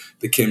the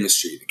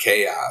chemistry, the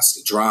chaos,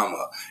 the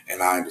drama.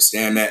 And I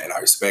understand that, and I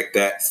respect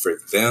that for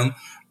them.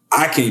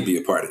 I can't be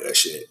a part of that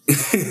shit.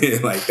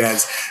 Like,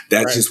 that's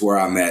right. Just where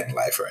I'm at in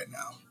life right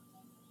now.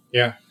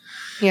 Yeah.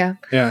 Yeah.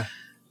 Yeah.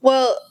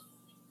 Well,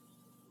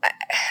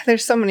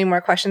 there's so many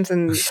more questions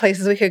and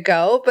places we could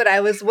go, but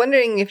I was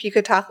wondering if you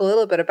could talk a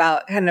little bit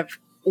about kind of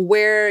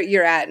where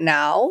you're at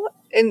now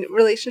in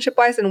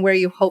relationship-wise and where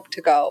you hope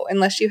to go,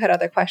 unless you had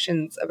other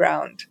questions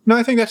around. No,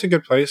 I think that's a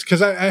good place,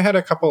 because I had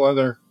a couple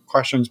other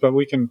questions, but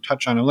we can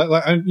touch on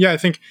them. Yeah, I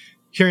think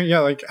hearing,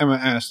 like Emma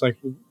asked, like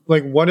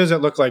what does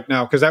it look like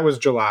now? Because that was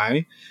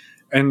July,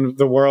 and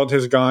the world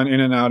has gone in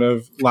and out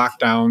of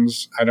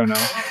lockdowns. I don't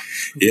know.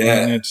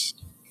 Yeah. And it's,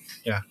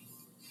 yeah.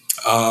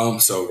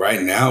 So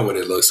right now what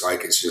it looks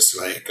like is just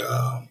like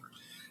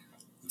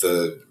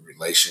the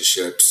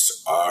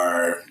relationships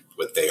are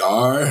what they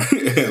are.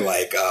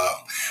 Like,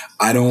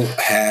 I don't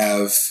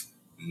have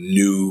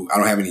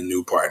any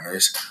new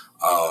partners.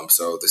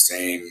 So the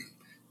same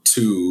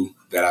two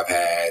that I've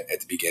had at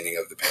the beginning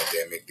of the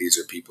pandemic, these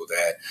are people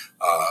that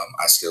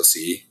I still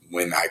see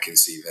when I can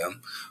see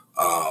them.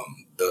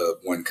 The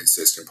one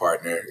consistent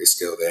partner is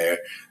still there.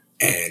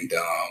 And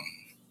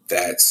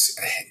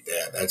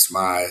that's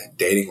my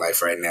dating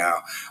life right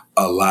now.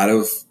 A lot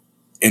of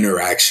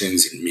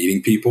interactions and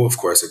meeting people, of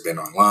course, have been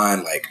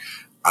online. Like,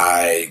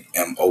 I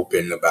am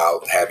open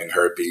about having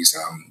herpes.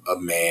 I'm a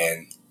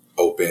man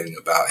open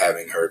about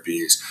having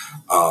herpes.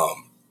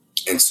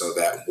 And so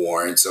that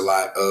warrants a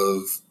lot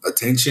of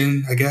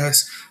attention, I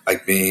guess,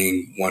 like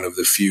being one of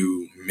the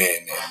few men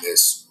in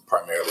this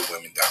primarily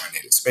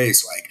women-dominated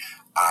space. Like,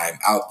 I'm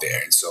out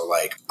there. And so,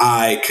 like,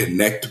 I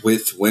connect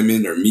with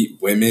women or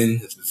meet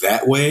women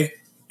that way,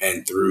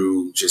 and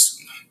through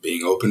just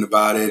being open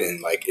about it,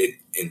 and like, it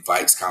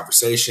invites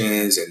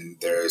conversations, and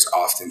there's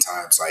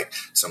oftentimes like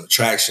some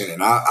attraction.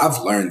 And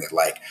I've learned that,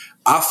 like,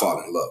 I fall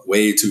in love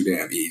way too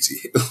damn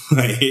easy.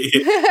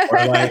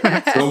 Or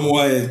like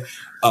someone,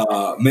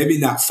 maybe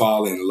not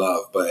fall in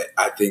love, but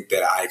I think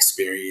that I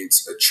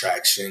experience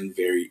attraction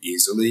very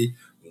easily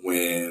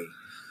when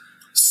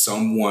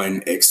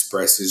someone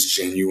expresses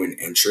genuine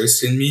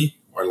interest in me,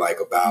 or like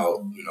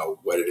about,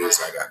 what it is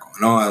I got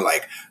going on.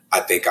 Like, I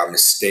think I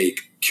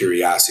mistake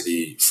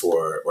curiosity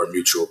for, or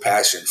mutual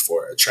passion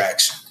for,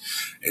 attraction.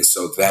 And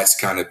so that's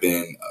kind of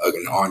been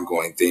an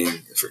ongoing thing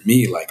for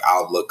me. Like,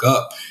 I'll look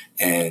up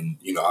and,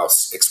 I'll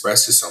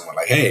express to someone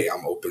like, hey,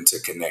 I'm open to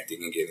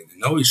connecting and getting to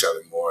know each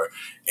other more.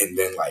 And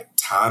then like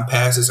time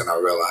passes and I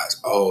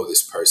realize, oh,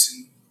 this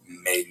person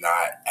may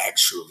not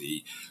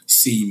actually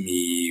see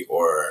me,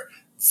 or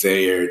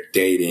they're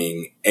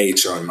dating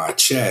H on my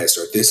chest,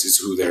 or this is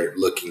who they're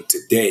looking to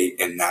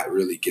date, and not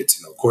really get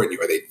to know Courtney,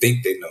 or they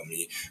think they know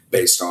me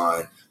based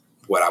on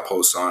what I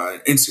post on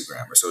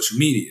Instagram or social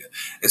media.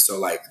 And so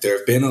like, there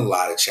have been a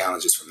lot of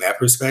challenges from that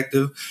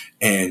perspective.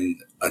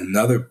 And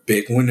another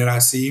big one that I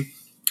see,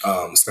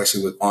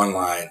 especially with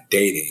online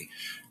dating,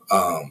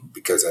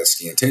 because that's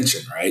the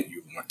intention, right?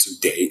 You want to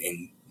date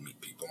and meet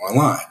people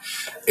online,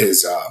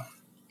 is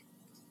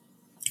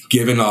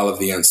given all of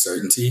the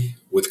uncertainty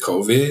with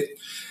COVID,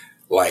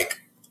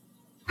 like,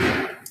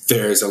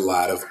 there's a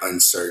lot of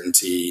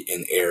uncertainty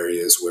in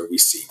areas where we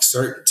seek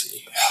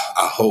certainty.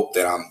 I hope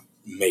that I'm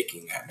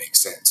making that make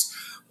sense.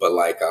 But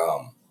like,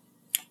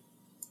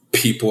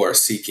 people are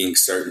seeking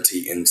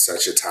certainty in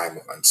such a time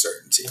of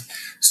uncertainty.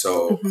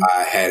 So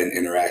I had an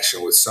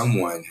interaction with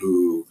someone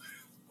who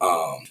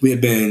we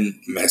had been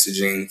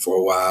messaging for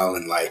a while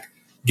and like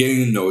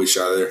getting to know each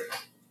other.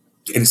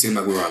 And it seemed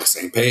like we were on the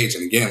same page.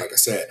 And again, like I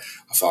said,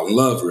 I fall in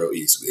love real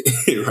easily,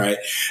 right?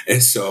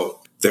 And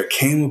so there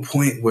came a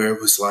point where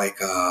it was like,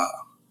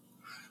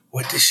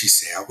 what did she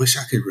say? I wish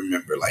I could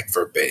remember like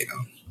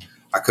verbatim.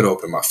 I could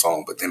open my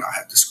phone, but then I'll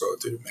have to scroll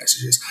through the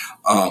messages.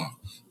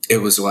 It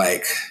was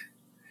like,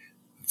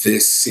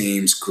 this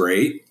seems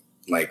great.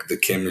 Like the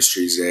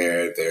chemistry's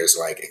there. There's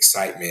like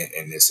excitement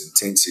and this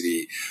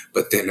intensity.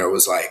 But then there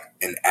was like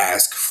an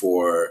ask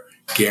for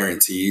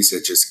guarantees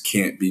that just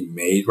can't be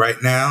made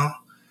right now.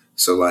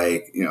 So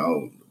like, you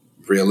know,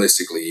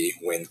 realistically,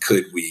 when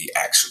could we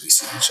actually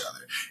see each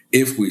other?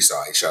 If we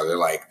saw each other,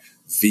 like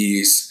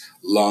these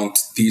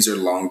are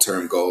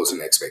long-term goals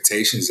and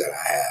expectations that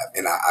I have.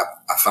 And I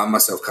find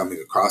myself coming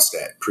across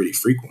that pretty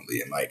frequently.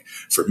 And like,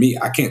 for me,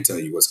 I can't tell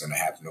you what's going to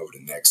happen over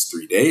the next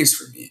 3 days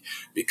for me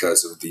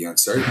because of the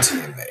uncertainty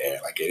in the air.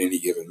 Like at any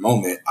given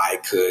moment, I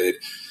could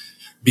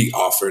be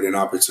offered an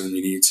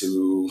opportunity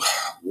to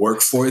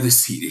work for the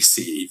CDC,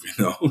 even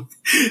though,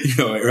 you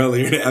know,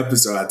 earlier in the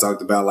episode, I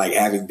talked about like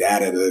having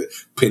data to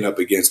pin up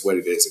against what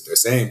it is that they're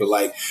saying. But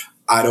like,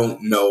 I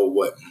don't know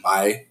what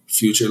my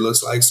future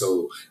looks like.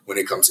 So when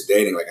it comes to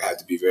dating, like I have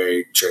to be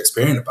very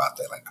transparent about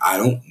that. Like, I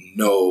don't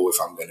know if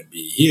I'm going to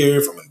be here,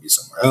 if I'm going to be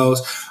somewhere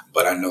else,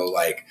 but I know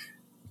like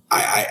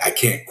I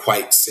can't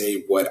quite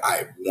say what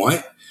I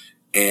want.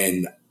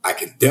 And I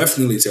can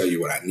definitely tell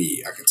you what I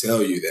need. I can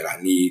tell you that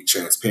I need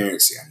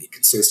transparency, I need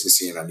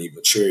consistency, and I need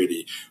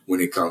maturity when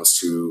it comes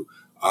to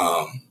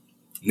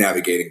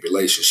navigating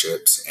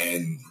relationships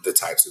and the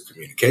types of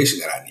communication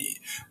that I need.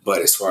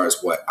 But as far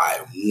as what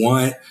I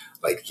want,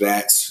 like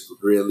that's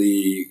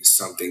really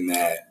something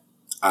that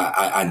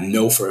I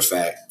know for a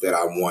fact that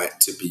I want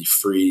to be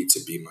free to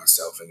be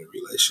myself in a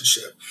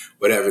relationship,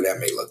 whatever that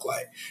may look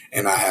like.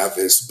 And I have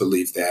this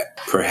belief that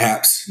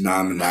perhaps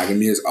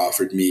non-monogamy has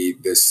offered me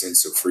this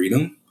sense of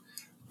freedom,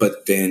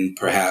 but then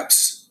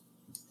perhaps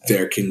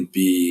there can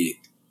be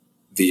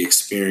the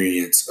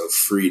experience of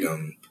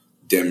freedom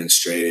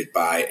demonstrated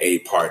by a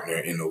partner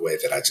in a way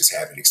that I just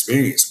haven't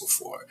experienced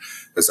before.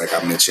 Because like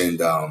I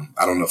mentioned, I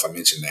don't know if I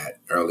mentioned that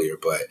earlier,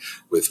 but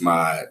with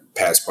my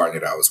past partner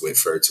that I was with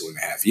for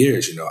 2.5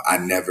 years, you know, I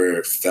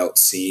never felt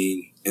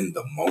seen in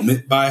the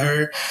moment by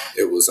her.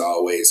 It was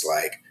always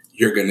like,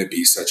 you're going to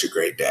be such a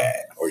great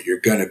dad, or you're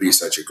going to be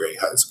such a great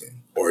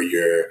husband, or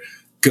you're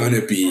going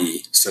to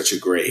be such a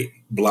great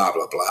blah,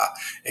 blah, blah.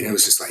 And it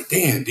was just like,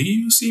 damn, do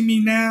you see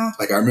me now?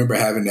 Like, I remember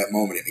having that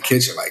moment in the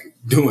kitchen, like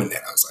doing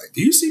that. I was like,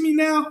 do you see me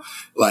now?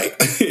 Like,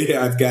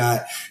 I've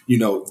got, you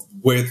know,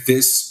 where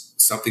this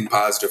something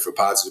positive for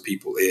positive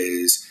people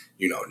is,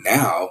 you know,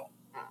 now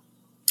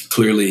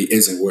clearly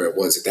isn't where it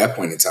was at that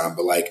point in time.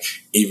 But like,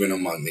 even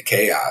among the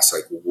chaos,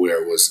 like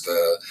where was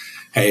the,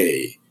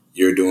 hey,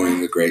 you're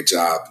doing a great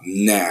job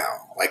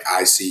now. Like,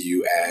 I see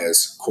you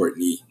as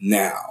Courtney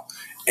now.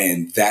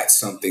 And that's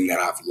something that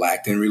I've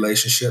lacked in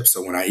relationships.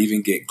 So when I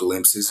even get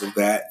glimpses of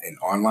that in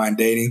online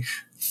dating,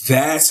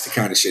 that's the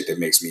kind of shit that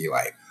makes me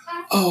like,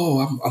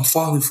 oh, I'm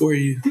falling for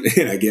you.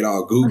 And I get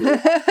all Google.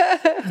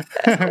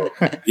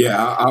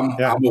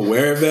 I'm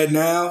aware of that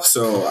now.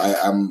 So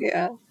I'm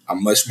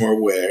much more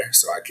aware,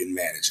 so I can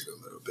manage it a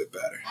little bit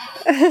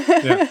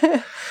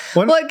better.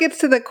 Well, it gets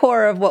to the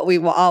core of what we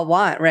all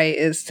want, right?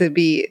 Is to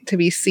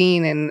be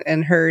seen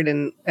and heard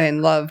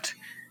and loved.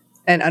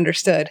 And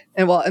understood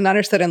and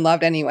understood and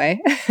loved anyway.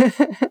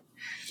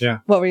 Yeah.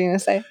 What were you going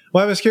to say?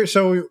 Well, I was curious.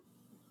 So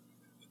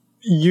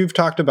you've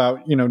talked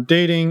about, you know,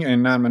 dating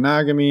and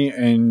non-monogamy,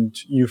 and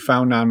you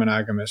found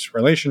non-monogamous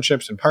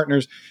relationships and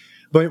partners,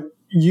 but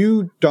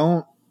you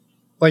don't,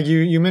 like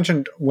you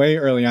mentioned way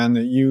early on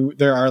that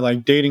there are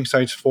like dating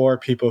sites for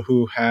people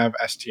who have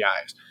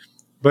STIs,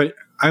 but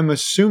I'm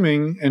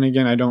assuming, and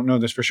again, I don't know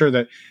this for sure,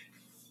 that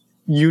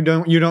you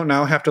don't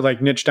now have to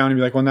like niche down and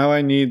be like, well, now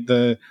I need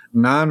the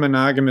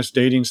non-monogamous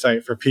dating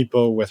site for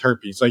people with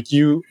herpes. Like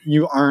you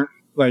aren't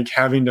like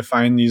having to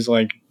find these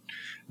like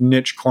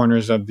niche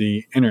corners of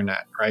the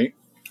internet, right?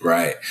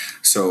 Right.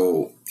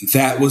 So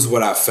that was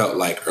what I felt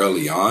like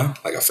early on.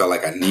 Like I felt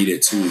like I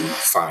needed to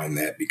find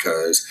that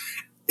because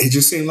it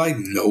just seemed like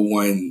no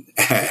one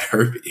had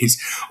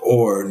herpes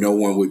or no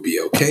one would be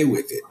okay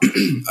with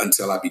it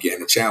until I began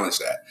to challenge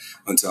that,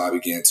 until I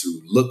began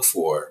to look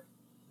for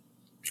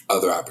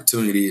other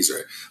opportunities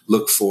or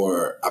look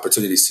for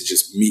opportunities to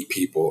just meet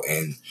people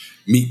and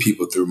meet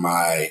people through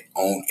my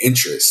own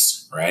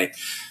interests, right?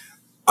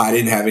 I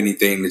didn't have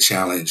anything to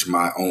challenge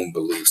my own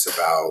beliefs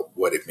about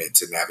what it meant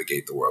to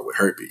navigate the world with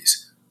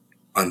herpes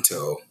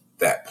until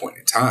that point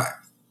in time.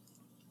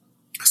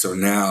 So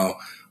now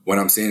what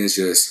I'm saying is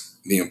just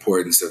the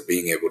importance of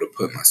being able to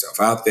put myself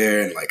out there.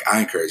 And like,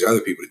 I encourage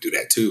other people to do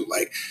that too.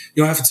 Like,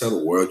 you don't have to tell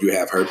the world you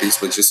have herpes,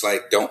 but just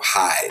like, don't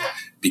hide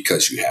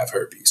because you have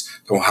herpes.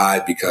 Don't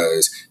hide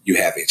because you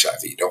have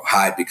HIV. Don't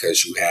hide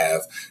because you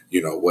have,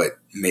 you know, what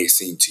may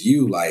seem to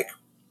you like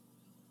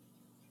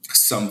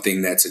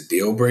something that's a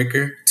deal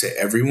breaker to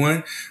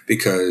everyone,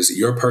 because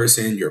your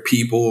person, your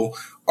people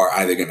are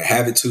either going to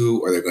have it too,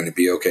 or they're going to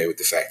be okay with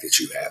the fact that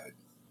you have it.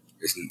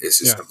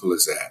 It's as simple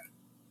as that.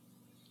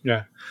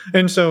 Yeah.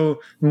 And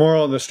so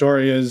moral of the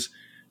story is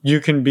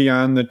you can be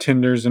on the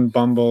Tinders and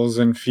Bumbles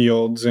and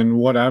Fields and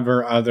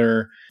whatever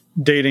other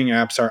dating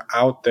apps are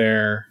out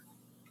there.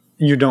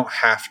 You don't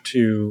have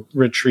to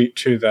retreat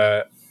to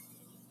the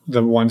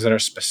ones that are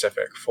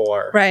specific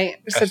for. Right.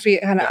 Just to be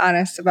kind of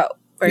honest about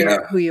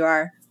who you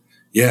are.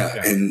 Yeah.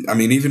 And I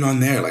mean, even on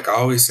there, like I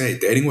always say,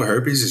 dating with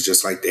herpes is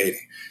just like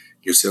dating.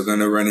 You're still going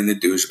to run into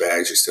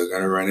douchebags. You're still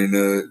going to run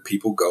into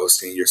people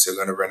ghosting. You're still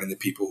going to run into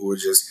people who are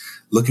just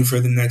looking for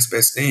the next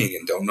best thing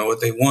and don't know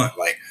what they want.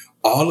 Like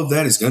all of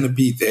that is going to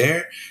be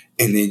there.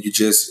 And then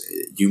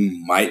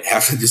you might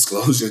have to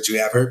disclose that you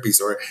have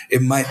herpes, or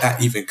it might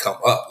not even come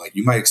up. Like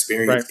you might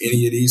experience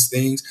any of these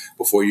things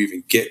before you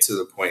even get to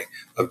the point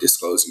of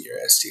disclosing your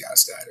STI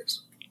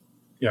status.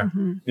 Yeah.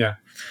 Mm-hmm. Yeah.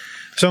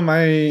 So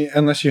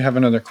unless you have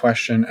another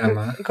question,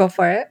 Emma. Go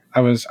for it.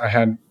 I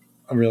had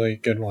a really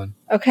good one.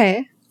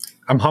 Okay.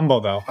 I'm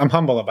humble though. I'm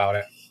humble about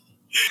it.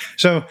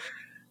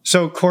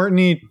 So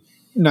Courtney,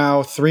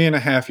 now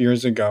 3.5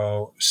 years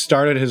ago,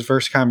 started his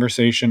first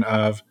conversation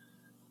of,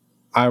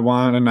 I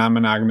want a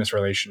non-monogamous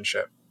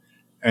relationship.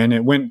 And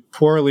it went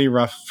poorly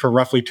for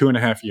roughly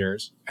 2.5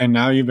 years. And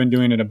now you've been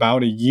doing it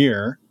about a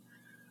year,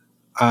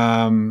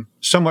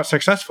 somewhat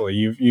successfully.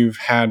 You've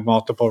had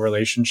multiple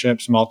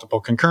relationships, multiple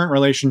concurrent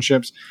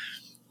relationships.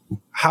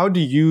 How do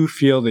you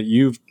feel that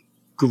you've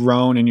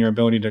grown in your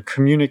ability to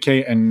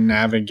communicate and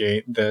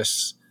navigate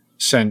this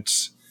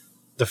since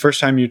the first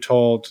time you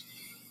told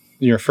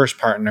your first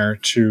partner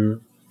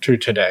to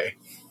today?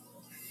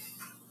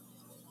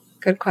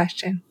 Good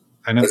question.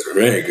 I know. That's a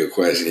very good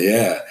question.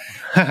 Yeah.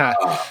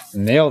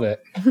 Nailed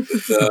it.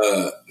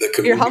 The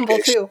You're humble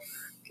too.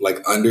 Like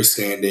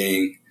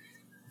understanding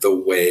the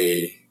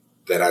way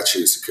that I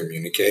choose to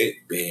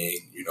communicate, being,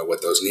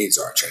 what those needs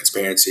are: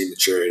 transparency,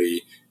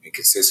 maturity, and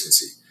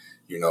consistency.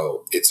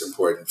 It's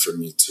important for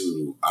me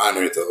to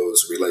honor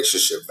those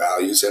relationship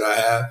values that I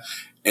have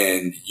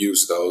and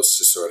use those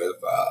to sort of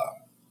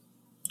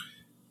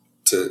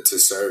to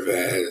serve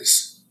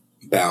as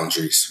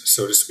boundaries,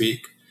 so to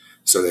speak,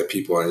 so that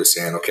people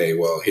understand, okay,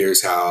 well,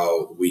 here's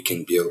how we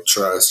can build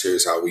trust.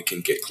 Here's how we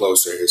can get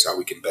closer. Here's how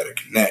we can better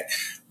connect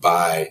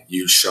by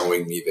you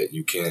showing me that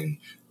you can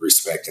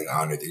respect and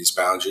honor these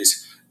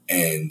boundaries.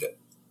 And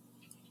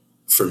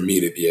for me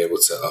to be able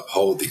to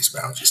uphold these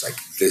boundaries, like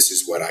this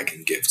is what I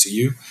can give to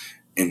you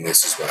and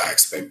this is what I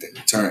expect in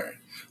return,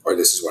 or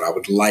this is what I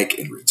would like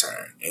in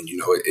return. And,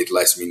 it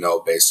lets me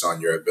know based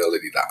on your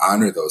ability to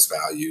honor those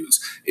values,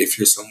 if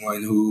you're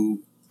someone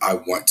who I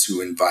want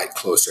to invite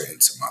closer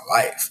into my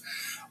life.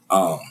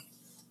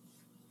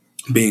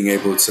 Being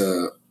able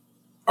to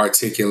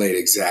articulate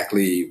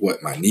exactly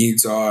what my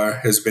needs are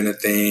has been a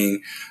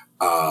thing.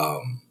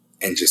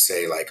 And just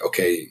say like,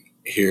 okay,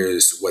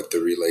 here's what the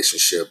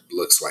relationship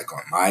looks like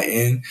on my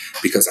end,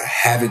 because I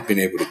haven't been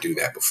able to do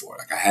that before.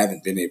 Like I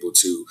haven't been able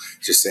to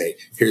just say,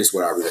 here's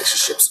what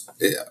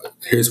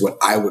here's what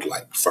I would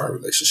like for our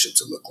relationship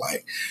to look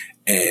like.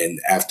 And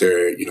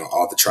after,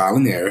 all the trial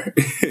and error,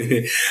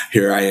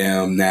 here I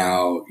am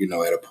now,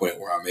 at a point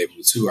where I'm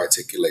able to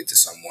articulate to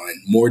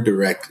someone more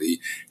directly,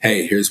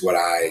 hey, here's what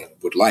I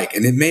would like.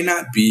 And it may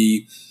not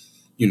be,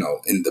 in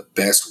the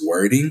best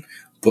wording,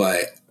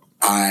 but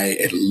I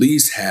at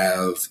least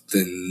have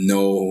the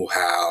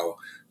know-how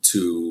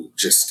to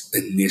just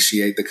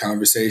initiate the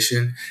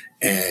conversation.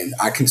 And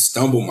I can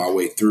stumble my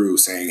way through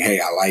saying, hey,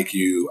 I like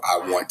you.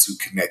 I want to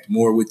connect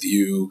more with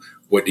you.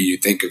 What do you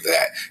think of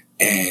that?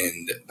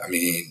 And I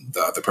mean,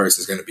 the other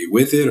person's going to be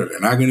with it or they're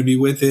not going to be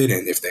with it.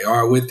 And if they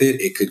are with it,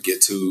 it could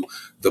get to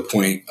the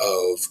point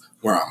of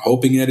where I'm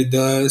hoping that it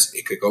does.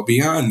 It could go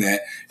beyond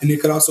that, and it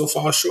could also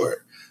fall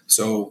short.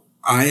 So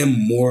I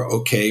am more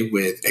okay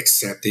with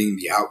accepting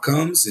the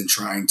outcomes and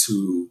trying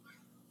to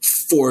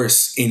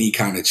force any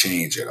kind of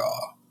change at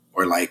all.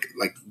 Or like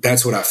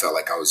that's what I felt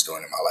like I was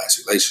doing in my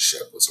last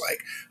relationship, was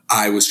like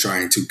I was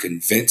trying to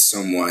convince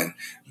someone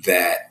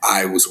that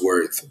I was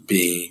worth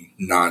being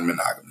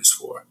non-monogamous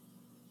for.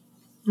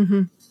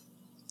 Mm-hmm.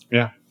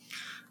 Yeah.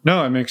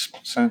 No, it makes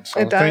sense. So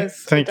it does.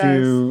 Thank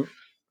you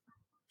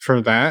for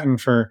that and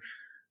for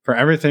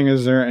everything.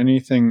 Is there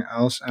anything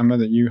else, Emma,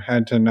 that you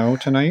had to know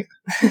tonight?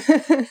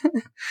 I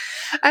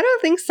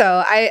don't think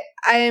so.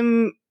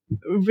 I'm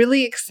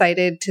really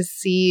excited to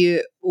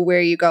see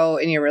where you go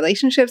in your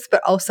relationships,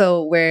 but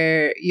also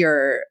where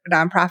your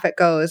nonprofit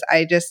goes.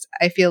 I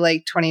feel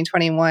like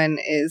 2021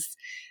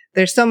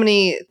 there's so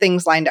many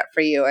things lined up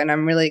for you, and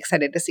I'm really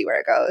excited to see where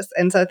it goes.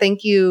 And so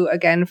thank you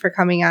again for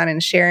coming on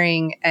and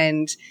sharing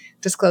and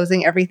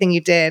disclosing everything you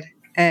did.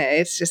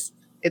 It's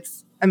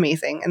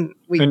amazing.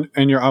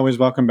 And you're always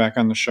welcome back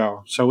on the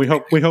show. So we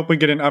hope we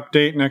get an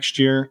update next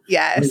year.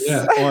 Yes.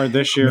 Or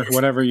this year,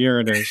 whatever year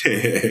it is.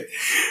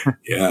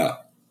 Yeah.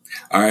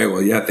 All right.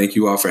 Well, yeah, thank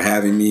you all for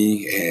having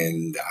me.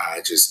 And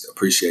I just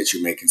appreciate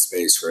you making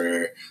space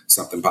for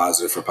something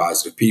positive for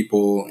positive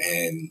people.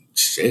 And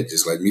shit,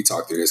 just let me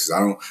talk through this because I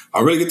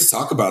don't really get to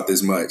talk about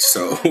this much.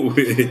 So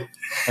yeah,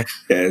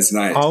 it's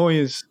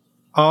nice.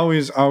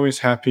 Always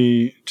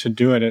happy to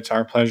do it. It's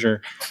our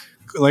pleasure.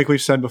 Like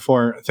we've said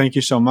before, thank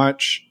you so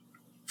much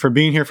for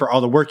being here, for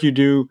all the work you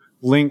do.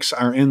 Links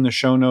are in the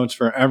show notes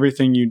for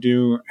everything you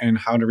do and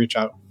how to reach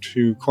out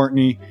to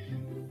Courtney.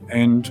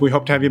 And we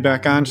hope to have you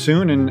back on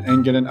soon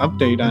and get an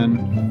update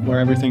on where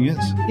everything is.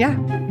 Yeah.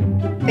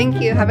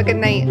 Thank you. Have a good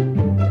night.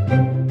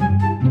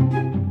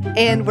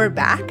 And we're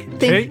back.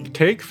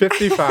 Take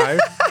 55.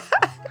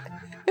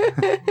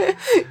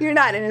 You're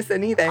not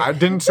innocent either. I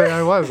didn't say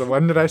I was.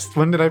 When did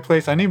I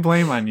place any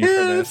blame on you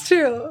for this? It's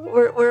true.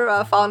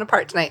 We're falling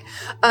apart tonight.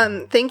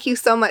 Thank you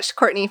so much,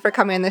 Courtney, for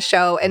coming on the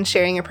show and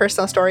sharing your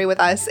personal story with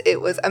us.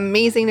 It was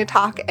amazing to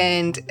talk,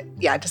 and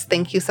yeah, just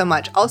thank you so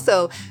much.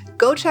 Also,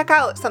 go check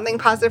out Something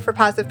Positive for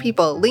Positive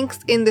People. Links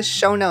in the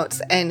show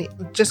notes, and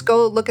just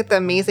go look at the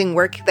amazing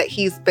work that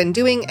he's been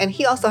doing. And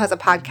he also has a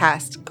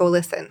podcast. Go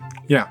listen.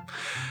 Yeah.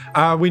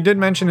 We did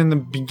mention in the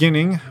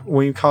beginning,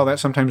 we call that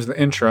sometimes the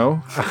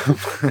intro.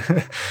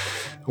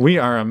 We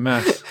are a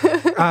mess.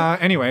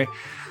 Anyway,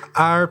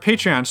 our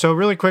Patreon. So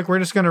really quick, we're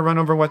just going to run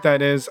over what that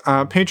is.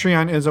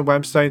 Patreon is a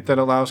website that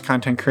allows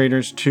content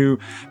creators to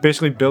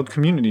basically build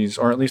communities,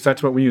 or at least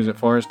that's what we use it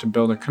for, is to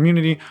build a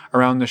community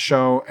around the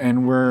show.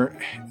 And we're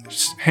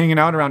hanging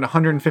out around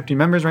 150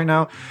 members right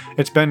now.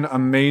 It's been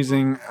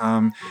amazing.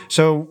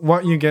 So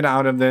what you get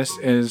out of this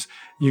is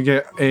you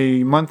get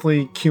a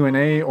monthly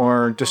Q&A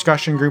or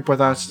discussion group with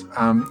us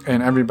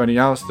and everybody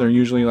else. They're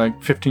usually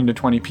like 15 to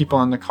 20 people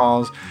on the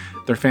calls.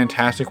 They're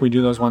fantastic. We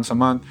do those once a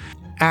month.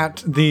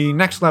 At the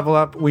next level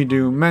up, we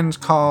do men's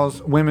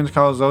calls, women's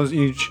calls. Those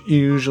each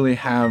usually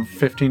have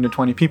 15 to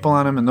 20 people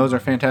on them, and those are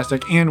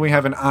fantastic. And we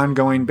have an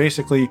ongoing,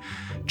 basically,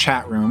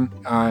 chat room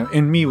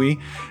in MeWe.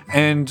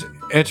 And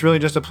it's really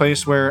just a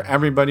place where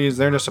everybody is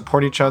there to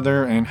support each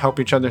other and help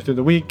each other through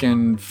the week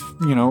and,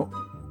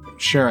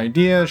 share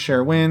ideas,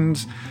 share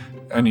wins,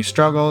 any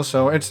struggles.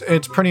 So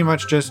it's pretty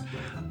much just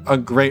a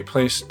great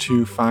place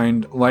to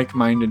find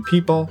like-minded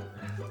people.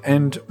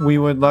 And we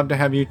would love to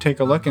have you take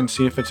a look and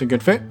see if it's a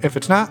good fit. If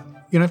it's not,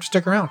 you don't have to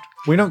stick around.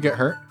 We don't get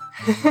hurt.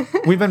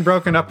 We've been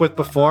broken up with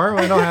before.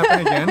 It'll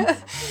happen again.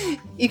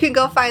 You can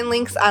go find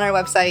links on our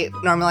website,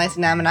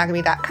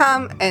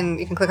 normalizingnonmonogamy.com, and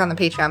you can click on the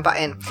Patreon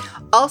button.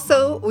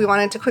 Also, we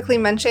wanted to quickly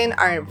mention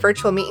our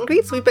virtual meet and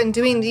greets. We've been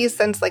doing these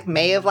since like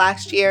May of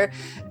last year,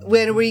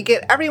 when we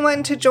get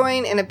everyone to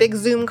join in a big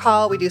Zoom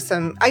call. We do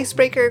some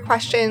icebreaker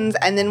questions,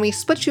 and then we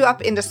split you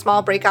up into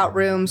small breakout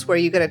rooms where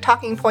you get a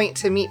talking point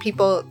to meet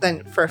people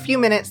then for a few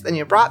minutes, then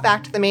you're brought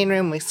back to the main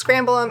room, we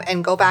scramble them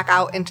and go back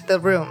out into the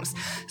rooms.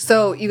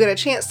 So you get a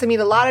chance to meet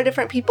a lot of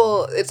different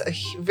people. It's a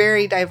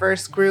very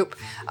diverse group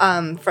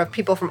from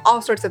people from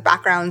all sorts of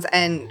backgrounds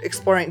and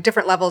exploring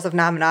different levels of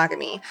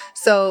non-monogamy.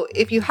 So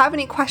if you have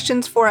any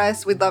questions for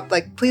us, we'd love,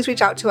 please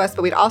reach out to us,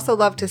 but we'd also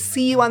love to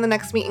see you on the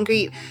next meet and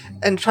greet.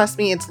 And trust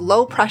me, it's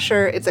low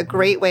pressure. It's a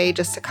great way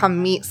just to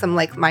come meet some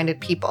like-minded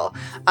people.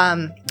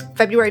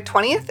 February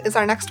 20th is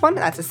our next one.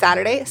 That's a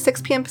Saturday,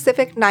 6 p.m.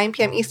 Pacific, 9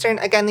 p.m. Eastern.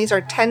 Again, these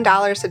are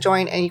 $10 to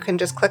join, and you can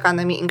just click on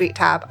the meet and greet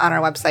tab on our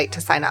website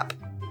to sign up.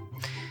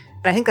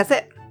 And I think that's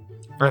it.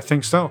 I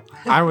think so.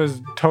 I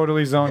was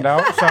totally zoned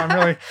out, so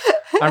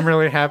I'm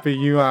really happy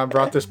you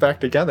brought this back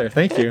together.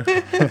 Thank you.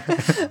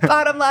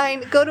 Bottom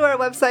line, go to our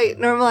website,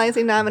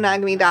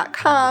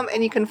 normalizingnonmonogamy.com,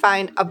 and you can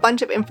find a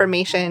bunch of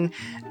information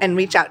and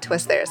reach out to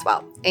us there as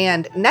well.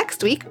 And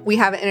next week, we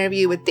have an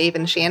interview with Dave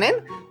and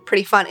Shannon.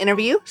 Pretty fun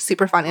interview,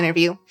 super fun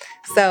interview.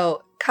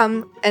 So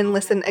come and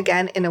listen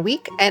again in a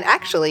week. And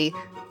actually,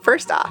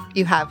 first off,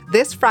 you have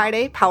this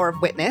Friday, Power of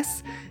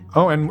Witness.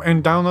 Oh, and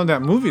download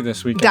that movie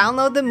this weekend.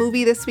 Download the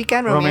movie this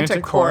weekend,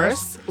 Romantic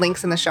Chorus.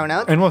 Links in the show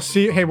notes. And we'll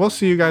see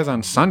you guys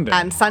on Sunday.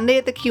 On Sunday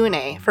at the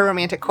Q&A for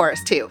Romantic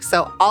Chorus too.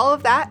 So all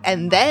of that,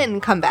 and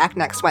then come back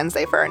next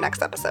Wednesday for our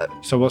next episode.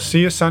 So we'll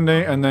see you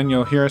Sunday, and then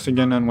you'll hear us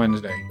again on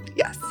Wednesday.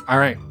 Yes. All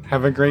right.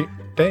 Have a great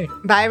day.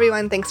 Bye,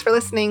 everyone. Thanks for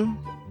listening.